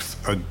sex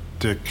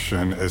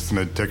addiction is an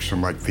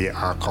addiction like the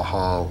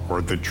alcohol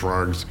or the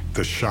drugs,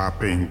 the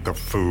shopping, the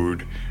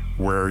food,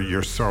 where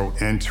you're so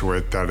into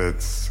it that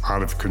it's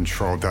out of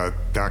control,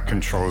 that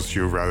controls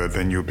you rather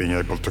than you being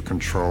able to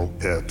control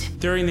it.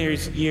 During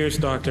these years,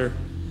 Doctor,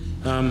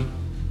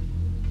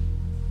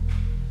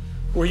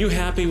 Were you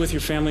happy with your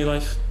family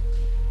life?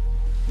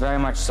 Very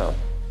much so.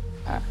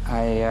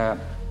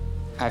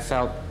 I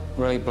felt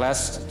really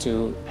blessed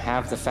to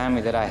have the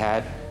family that I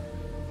had.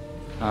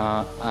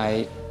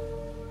 I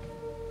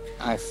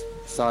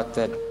thought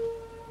that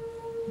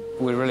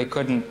we really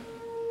couldn't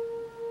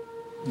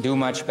do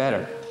much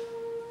better.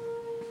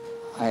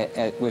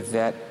 With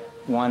that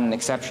one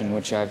exception,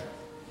 which I've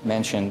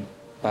mentioned,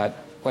 but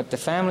what the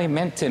family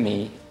meant to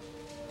me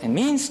and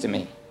means to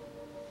me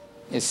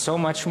is so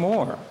much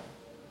more.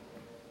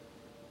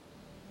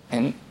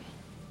 And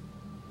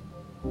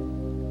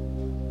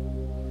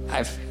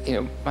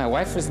my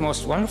wife was the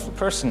most wonderful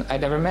person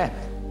I'd ever met.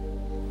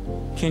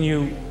 Can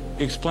you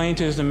explain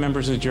to the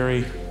members of the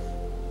jury,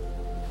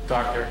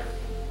 Doctor,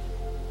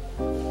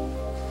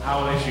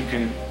 how it is you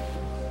can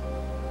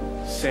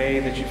say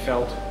that you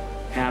felt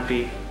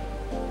happy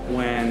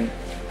when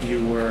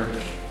you were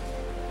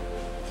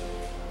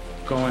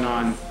going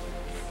on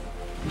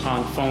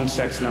phone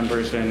sex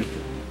numbers and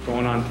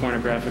going on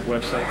pornographic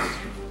websites?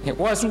 It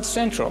wasn't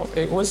central.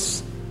 It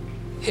was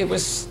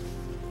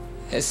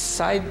a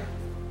side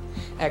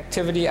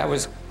activity. I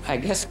was, I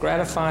guess,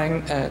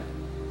 gratifying a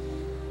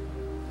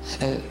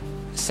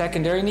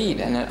secondary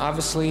need, and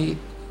obviously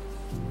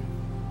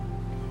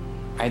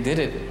I did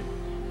it,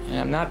 and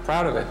I'm not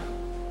proud of it.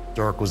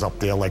 Dirk was up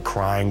there like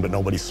crying, but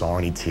nobody saw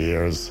any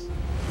tears.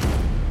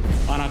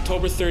 On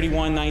October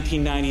 31,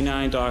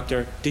 1999,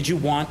 Doctor, did you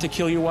want to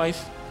kill your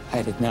wife?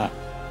 I did not.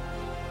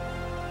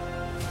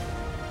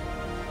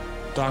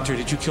 Doctor,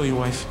 did you kill your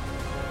wife?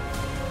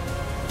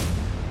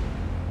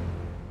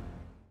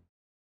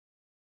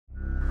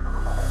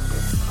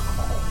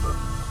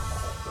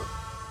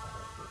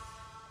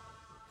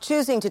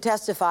 Choosing to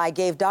testify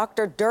gave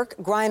Dr. Dirk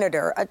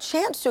Greinader a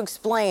chance to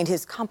explain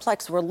his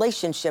complex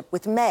relationship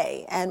with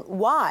May and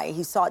why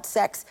he sought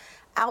sex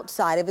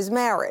outside of his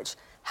marriage.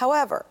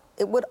 However,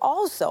 it would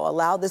also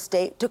allow the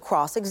state to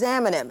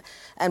cross-examine him,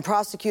 and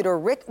prosecutor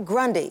Rick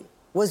Grundy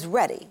was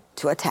ready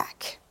to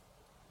attack.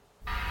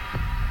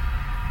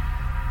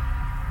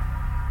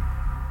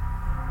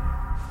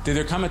 Did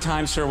there come a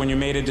time, sir, when you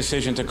made a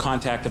decision to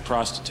contact a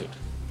prostitute?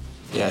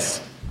 Yes.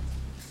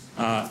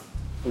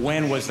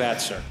 When was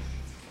that, sir?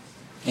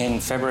 In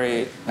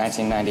February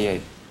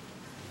 1998.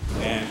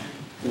 And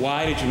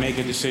why did you make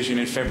a decision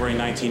in February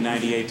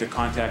 1998 to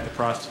contact the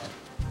prostitute?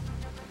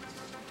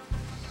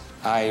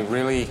 I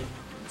really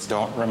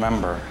don't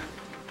remember.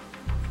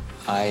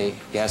 I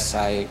guess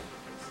I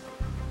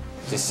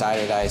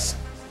decided I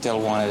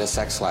still wanted a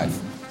sex life.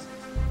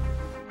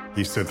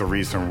 He said the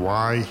reason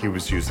why he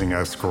was using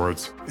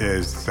escorts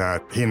is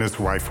that he and his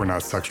wife were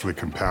not sexually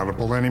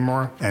compatible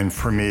anymore. And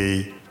for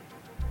me,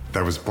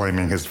 that was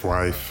blaming his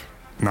wife,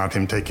 not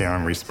him taking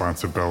on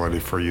responsibility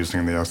for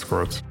using the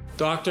escorts.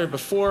 Doctor,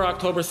 before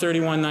October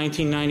 31,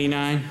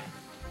 1999,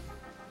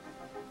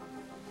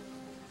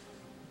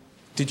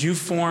 did you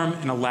form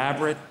an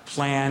elaborate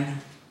plan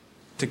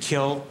to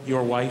kill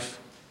your wife?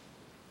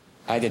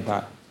 I did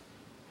not.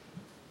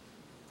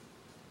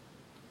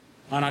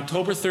 On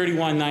October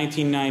 31,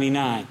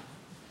 1999,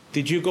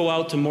 did you go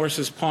out to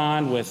Morse's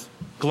Pond with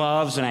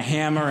gloves and a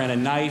hammer and a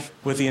knife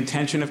with the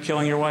intention of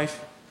killing your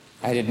wife?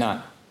 I did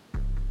not.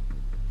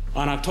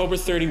 On October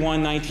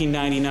 31,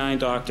 1999,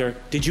 Doctor,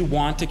 did you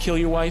want to kill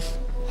your wife?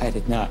 I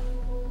did not.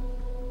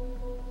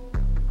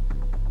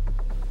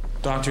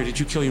 Doctor, did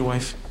you kill your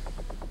wife?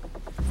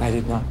 I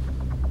did not.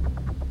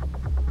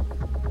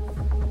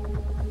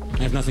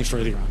 I have nothing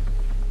further on.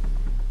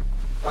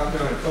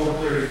 Doctor, on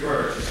October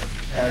 31st,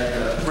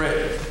 had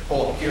Britt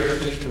called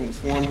Kirsten to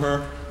inform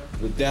her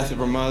of the death of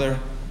her mother.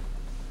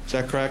 Is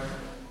that correct?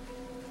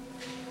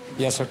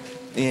 Yes, sir.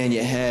 And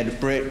you had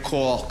Britt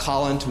call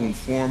Colin to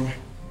inform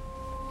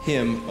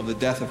him of the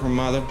death of her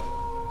mother?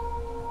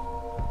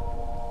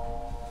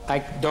 I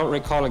don't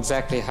recall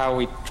exactly how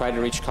we tried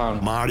to reach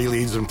Colin. Marty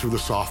leads him through the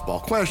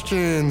softball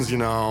questions.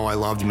 I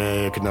loved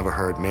May, I could never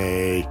hurt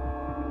May.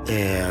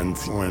 And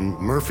when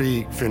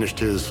Murphy finished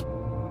his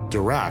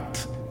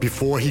direct,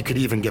 before he could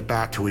even get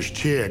back to his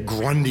chair,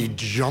 Grundy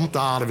jumped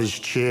out of his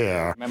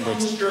chair. Remember,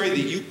 it's jury that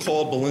you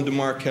called Belinda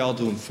Markell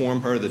to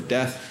inform her of the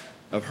death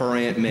of her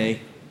Aunt May?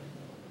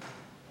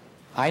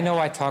 I know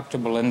I talked to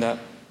Belinda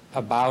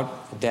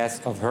about the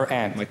death of her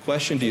aunt. My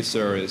question to you,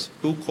 sir, is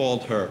who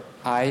called her?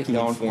 I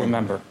don't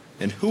remember.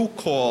 And who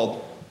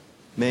called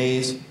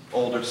May's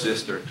older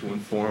sister to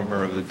inform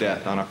her of the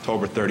death on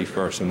October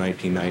 31st of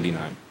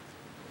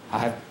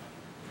 1999?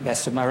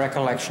 Best of my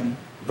recollection,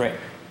 Britt,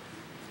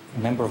 a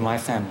member of my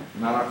family.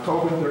 And on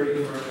October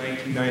 31st,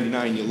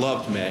 1999, you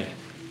loved May.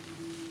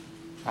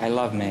 I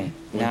love May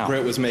when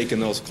Britt was making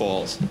those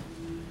calls.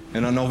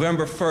 And on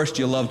November 1st,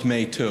 you loved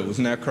May too.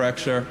 Isn't that correct,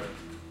 sir?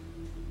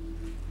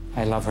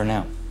 I love her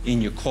now.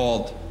 And you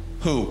called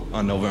who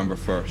on November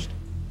 1st?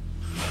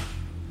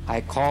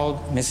 I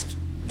called Miss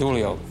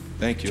Dulio.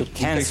 Thank you. To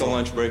cancel. Take a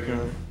lunch break, Your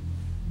Honor.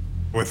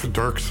 With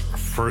Dirk's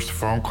first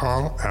phone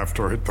call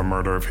after the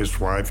murder of his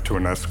wife to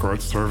an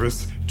escort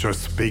service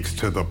just speaks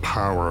to the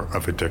power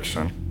of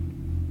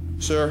addiction.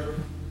 Sir,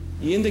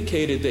 you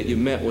indicated that you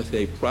met with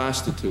a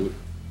prostitute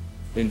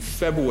in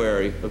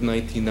February of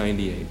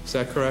 1998. Is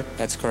that correct?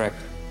 That's correct.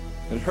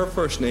 And her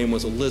first name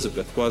was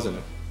Elizabeth, wasn't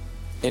it?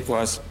 It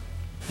was.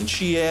 And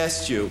she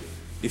asked you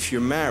if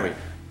you're married,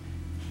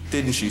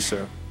 didn't she,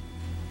 sir?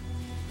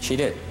 She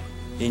did.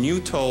 And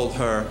you told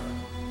her,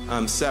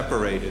 I'm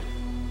separated.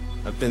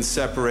 I've been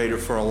separated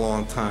for a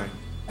long time.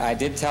 I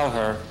did tell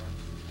her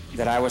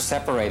that I was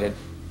separated,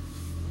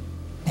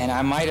 and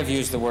I might have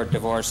used the word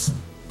divorce,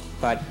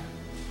 but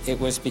it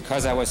was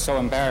because I was so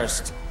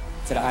embarrassed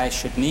that I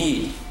should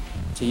need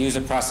to use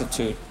a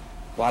prostitute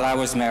while I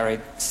was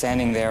married,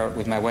 standing there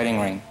with my wedding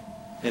ring.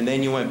 And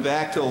then you went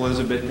back to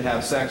Elizabeth to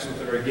have sex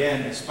with her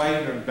again,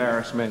 despite her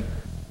embarrassment.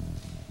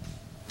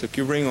 Took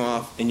your ring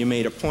off, and you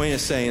made a point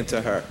of saying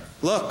to her,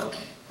 look,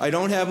 I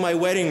don't have my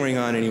wedding ring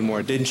on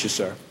anymore, didn't you,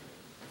 sir?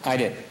 I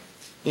did.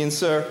 And,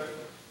 sir,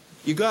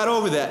 you got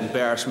over that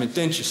embarrassment,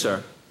 didn't you,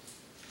 sir?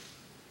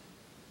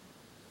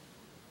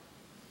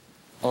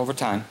 Over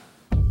time.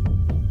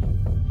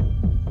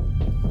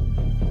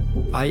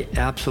 I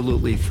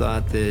absolutely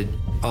thought that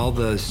all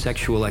the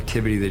sexual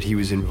activity that he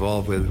was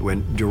involved with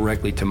went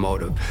directly to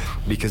motive,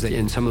 because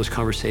in some of those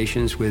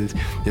conversations with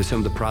some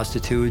of the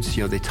prostitutes,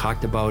 they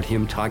talked about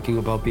him talking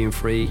about being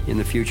free in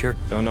the future.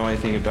 Don't know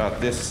anything about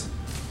this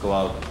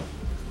glove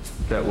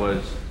that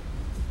was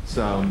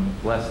some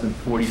less than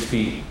 40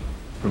 feet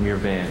from your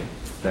van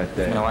that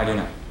day? No, I do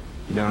not.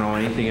 You don't know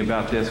anything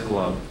about this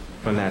glove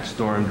from that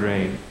storm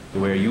drain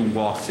where you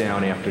walked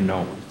down after no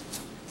one?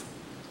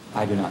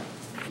 I do not.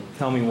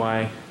 Tell me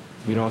why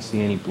we don't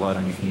see any blood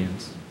on your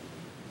hands.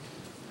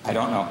 I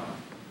don't know.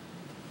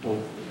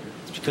 Well,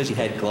 it's because you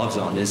had gloves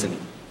on, isn't it?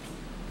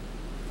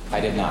 I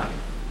did not.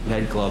 You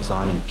had gloves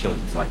on and you killed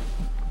his wife.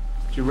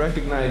 Do you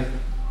recognize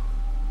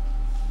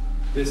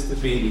this to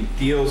be the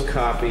deals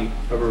copy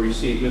of a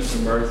receipt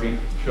Mr. Murphy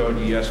showed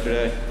you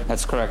yesterday?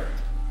 That's correct.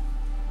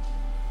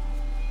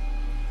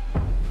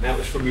 That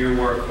was from your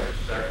workbench,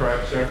 is that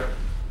correct, sir?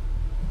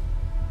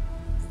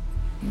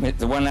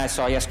 The one I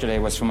saw yesterday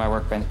was from my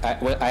workbench. I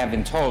have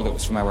been told it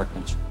was from my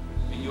workbench.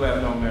 You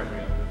have no memory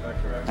of it, is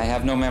that correct? I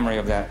have no memory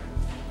of that,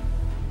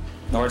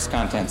 nor its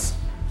contents.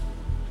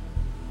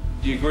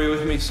 Do you agree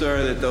with me,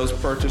 sir, that those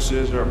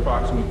purchases are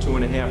approximately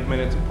 2.5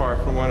 minutes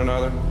apart from one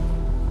another?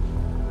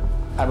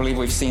 I believe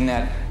we've seen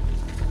that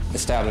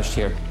established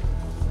here.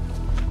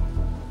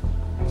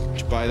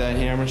 Did you buy that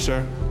hammer,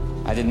 sir?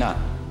 I did not.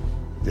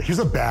 He's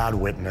a bad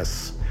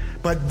witness.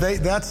 But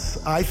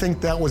I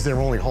think that was their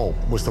only hope,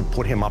 was to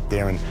put him up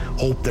there and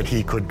hope that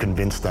he could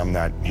convince them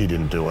that he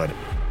didn't do it.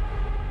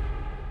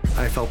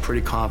 I felt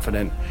pretty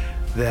confident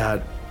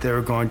that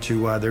they're going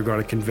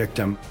to convict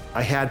him.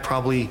 I had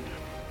probably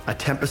a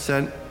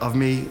 10% of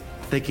me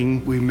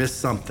thinking we missed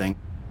something.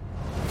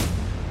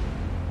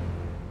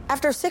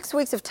 After 6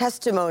 weeks of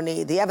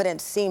testimony, the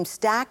evidence seemed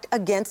stacked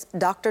against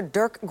Dr.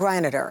 Dirk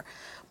Greinader.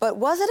 But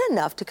was it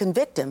enough to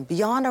convict him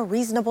beyond a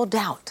reasonable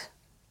doubt?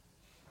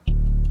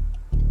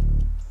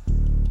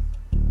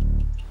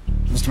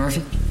 Mr.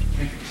 Murphy?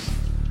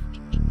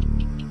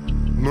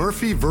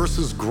 Murphy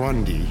versus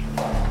Grundy.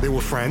 They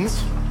were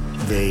friends.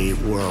 They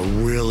were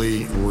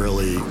really,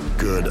 really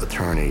good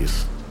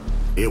attorneys.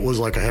 It was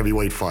like a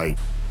heavyweight fight.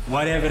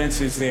 What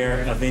evidence is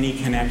there of any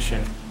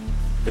connection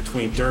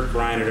between Dirk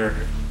Greinader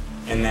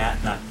and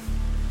that nut?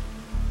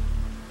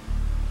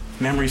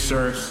 Memory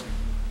serves.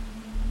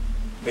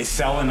 They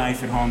sell a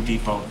knife at Home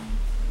Depot.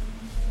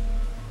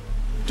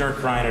 Dirk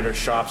Greinader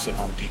shops at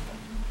Home Depot.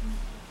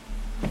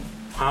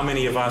 How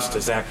many of us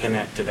does that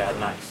connect to that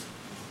knife?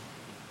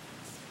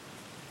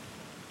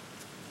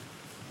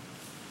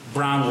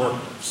 Brown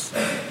workers.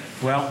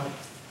 Well,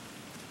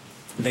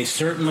 they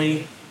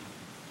certainly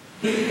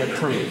have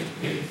proved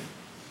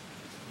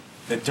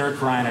that Dirk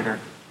Greinader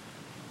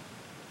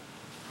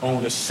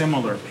owned a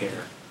similar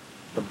pair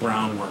of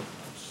brown work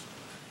gloves.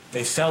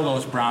 They sell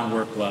those brown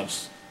work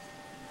gloves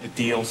at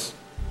Deals.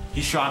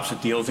 He shops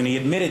at Deals, and he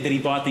admitted that he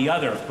bought the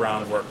other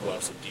brown work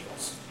gloves at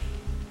Deals.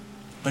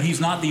 But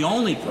he's not the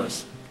only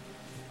person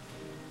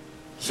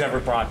who's ever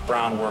bought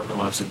brown work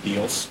gloves at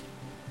Deals.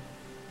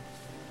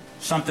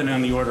 Something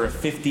on the order of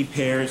 50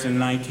 pairs in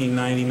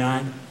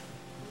 1999.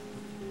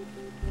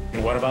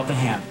 And what about the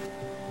hammer?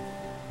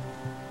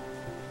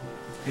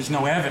 There's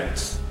no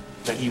evidence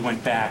that he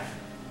went back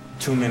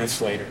 2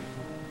 minutes later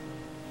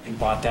and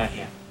bought that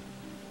hammer.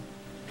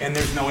 And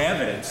there's no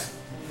evidence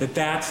that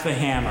that's the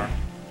hammer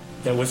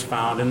that was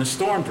found in the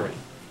storm drain.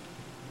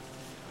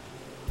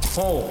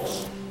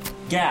 Holes,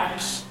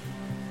 gaps,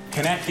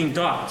 connecting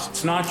dots.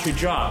 It's not your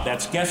job.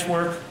 That's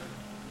guesswork,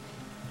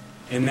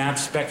 and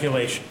that's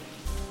speculation.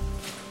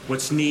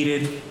 What's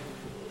needed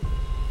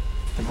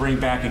to bring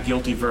back a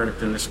guilty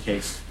verdict in this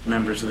case,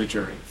 members of the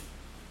jury,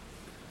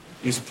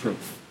 is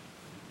proof.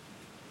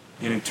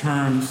 And in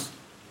terms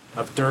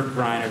of Dirk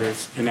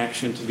Greinader's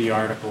connection to the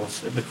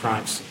articles at the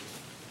crime scene,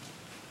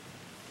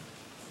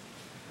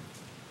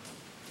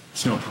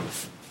 there's no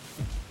proof.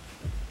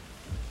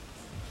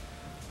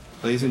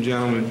 Ladies and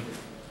gentlemen,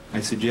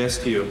 I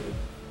suggest to you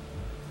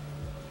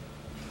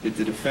that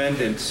the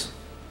defendant's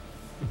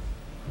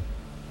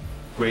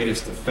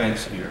greatest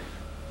offense here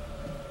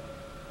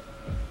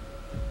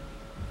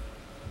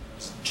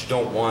just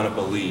don't want to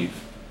believe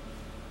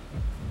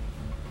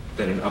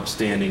that an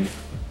upstanding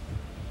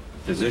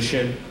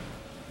physician,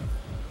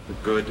 a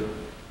good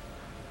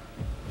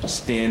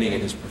standing in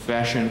his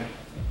profession,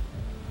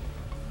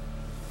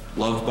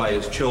 loved by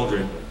his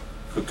children,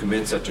 could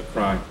commit such a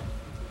crime.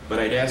 But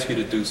I'd ask you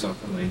to do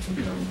something, ladies and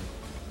gentlemen.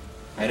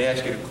 I'd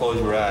ask you to close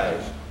your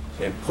eyes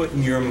and put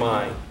in your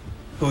mind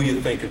who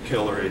you think a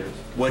killer is,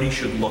 what he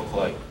should look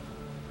like,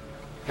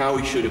 how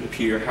he should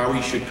appear, how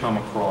he should come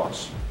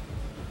across,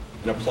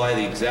 and apply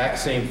the exact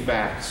same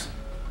facts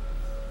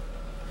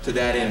to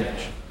that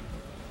image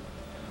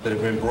that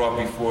have been brought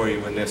before you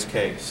in this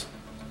case.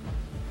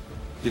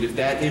 That if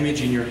that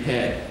image in your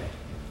head,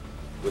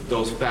 with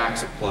those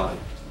facts applied,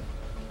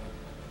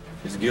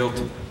 is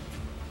guilty,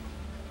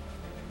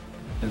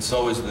 and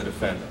so is the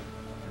defendant.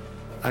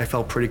 I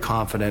felt pretty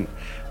confident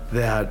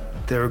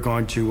that they're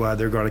going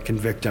to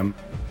convict him.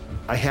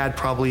 I had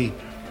probably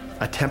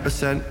a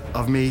 10%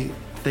 of me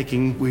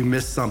thinking we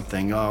missed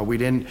something. We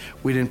didn't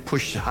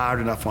push hard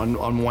enough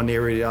on one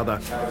area or the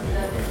other.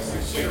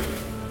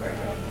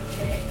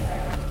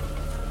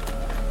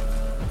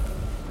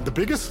 The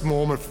biggest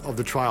moment of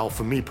the trial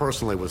for me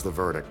personally was the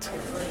verdict.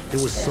 It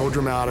was so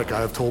dramatic.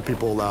 I have told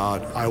people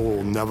that I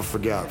will never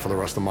forget for the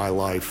rest of my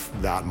life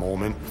that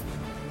moment.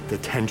 The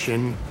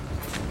tension.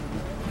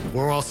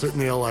 We're all sitting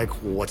there like,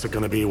 what's it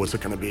gonna be? What's it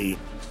gonna be?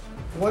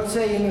 What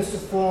say you, Mr.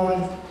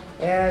 Foreman,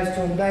 as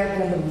to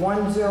indictment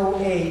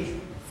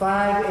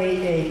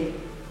 108-588,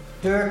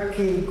 Dirk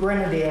K.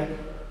 Grenadier?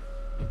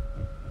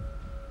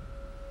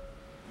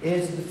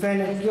 Is the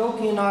defendant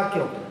guilty or not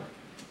guilty?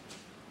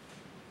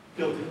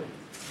 Guilty.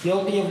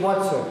 Guilty of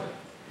what, sir?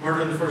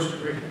 Murder in the first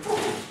degree.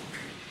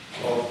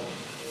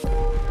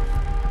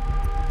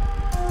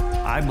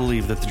 I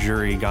believe that the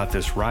jury got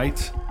this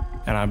right,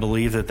 and I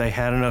believe that they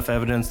had enough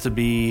evidence to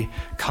be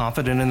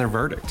confident in their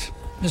verdict.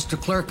 Mr.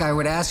 Clerk, I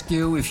would ask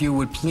you if you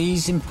would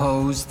please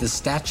impose the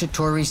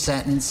statutory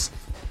sentence.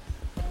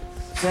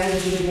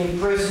 Sentence you to be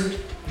imprisoned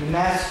in the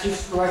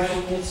Massachusetts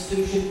Correctional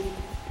Institution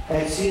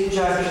at Cedar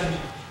Junction,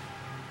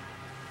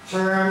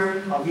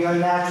 term of your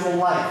natural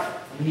life,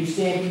 and you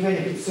stand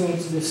committed pursuant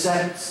to the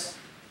sentence.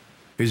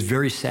 It was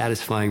very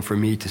satisfying for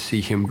me to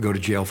see him go to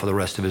jail for the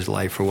rest of his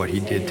life for what he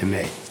did to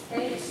me.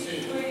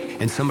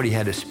 And somebody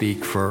had to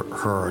speak for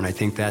her, and I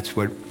think that's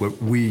what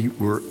we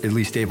were at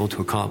least able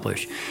to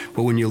accomplish.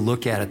 But when you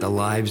look at it, the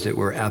lives that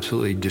were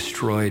absolutely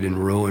destroyed and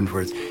ruined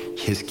were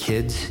his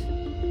kids,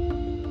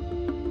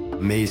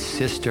 May's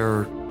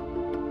sister,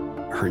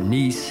 her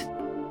niece,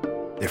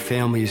 their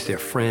families, their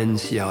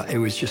friends. Yeah, it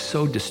was just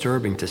so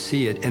disturbing to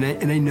see it.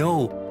 And I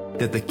know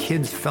that the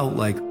kids felt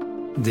like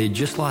they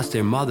just lost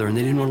their mother and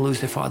they didn't want to lose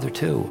their father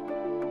too.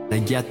 I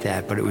get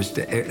that, but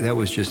that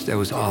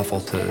was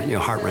awful to,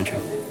 heart-wrenching.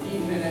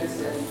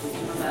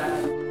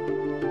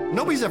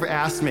 Nobody's ever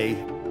asked me,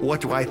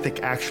 what do I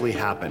think actually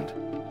happened?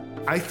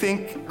 I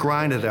think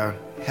Greineter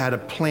had a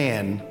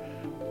plan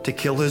to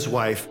kill his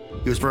wife.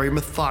 He was very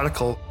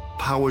methodical,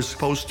 how it was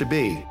supposed to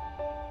be.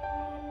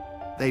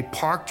 They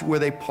parked where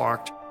they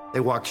parked. They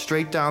walked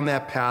straight down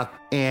that path,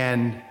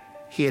 and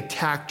he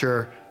attacked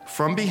her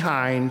from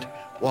behind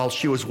while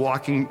she was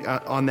walking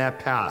on that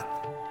path.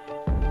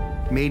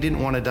 May didn't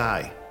want to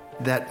die.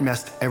 That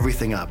messed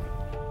everything up.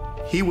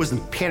 He was in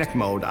panic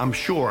mode, I'm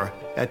sure,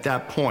 at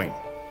that point,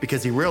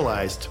 because he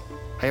realized,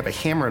 I have a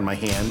hammer in my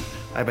hand,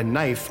 I have a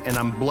knife, and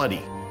I'm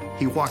bloody.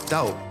 He walked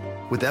out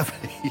with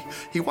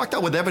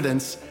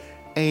evidence,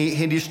 and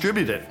he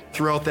distributed it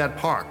throughout that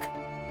park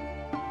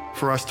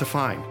for us to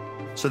find.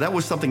 So that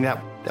was something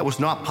that was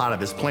not part of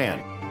his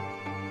plan.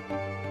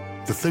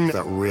 The thing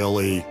that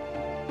really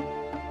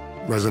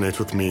resonates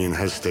with me and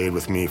has stayed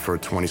with me for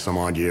 20 some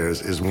odd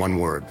years is one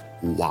word: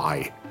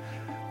 why?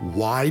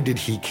 Why did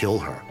he kill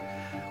her?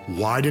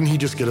 Why didn't he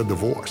just get a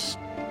divorce?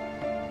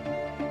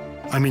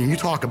 I mean, you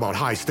talk about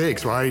high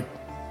stakes, right?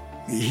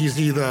 He's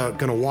either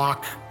gonna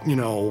walk,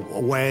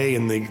 away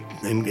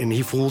and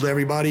he fooled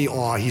everybody,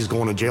 or he's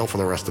going to jail for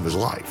the rest of his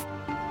life.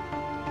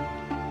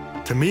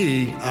 To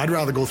me, I'd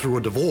rather go through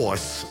a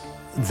divorce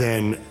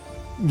than,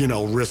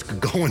 risk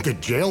going to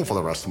jail for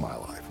the rest of my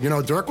life.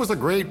 Dirk was a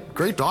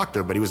great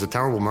doctor, but he was a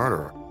terrible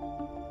murderer.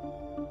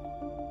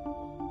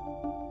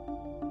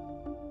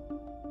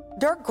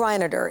 Dirk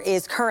Greineter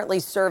is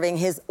currently serving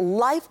his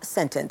life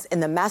sentence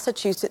in the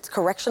Massachusetts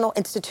Correctional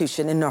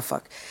Institution in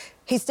Norfolk.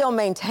 He still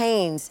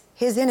maintains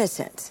his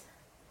innocence.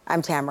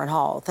 I'm Tamron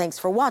Hall. Thanks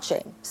for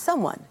watching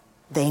Someone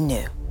They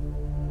Knew.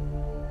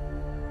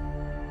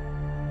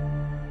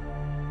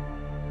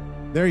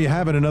 There you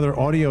have it, another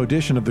audio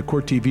edition of the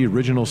Court TV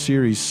original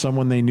series,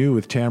 Someone They Knew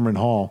with Tamron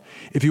Hall.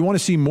 If you want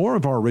to see more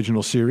of our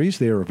original series,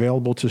 they are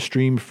available to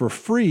stream for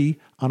free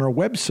on our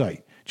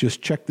website.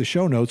 Just check the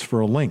show notes for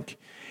a link.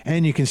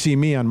 And you can see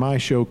me on my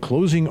show,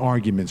 Closing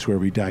Arguments, where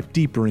we dive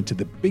deeper into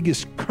the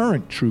biggest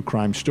current true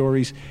crime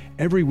stories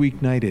every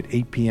weeknight at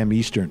 8 p.m.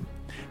 Eastern.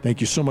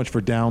 Thank you so much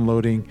for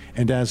downloading.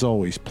 And as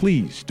always,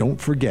 please don't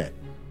forget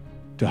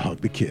to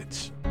hug the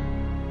kids.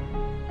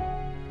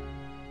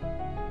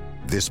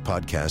 This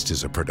podcast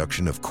is a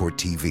production of Court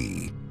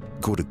TV.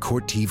 Go to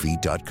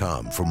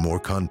CourtTV.com for more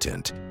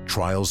content,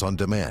 trials on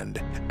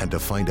demand, and to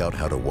find out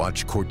how to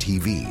watch Court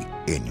TV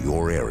in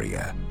your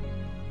area.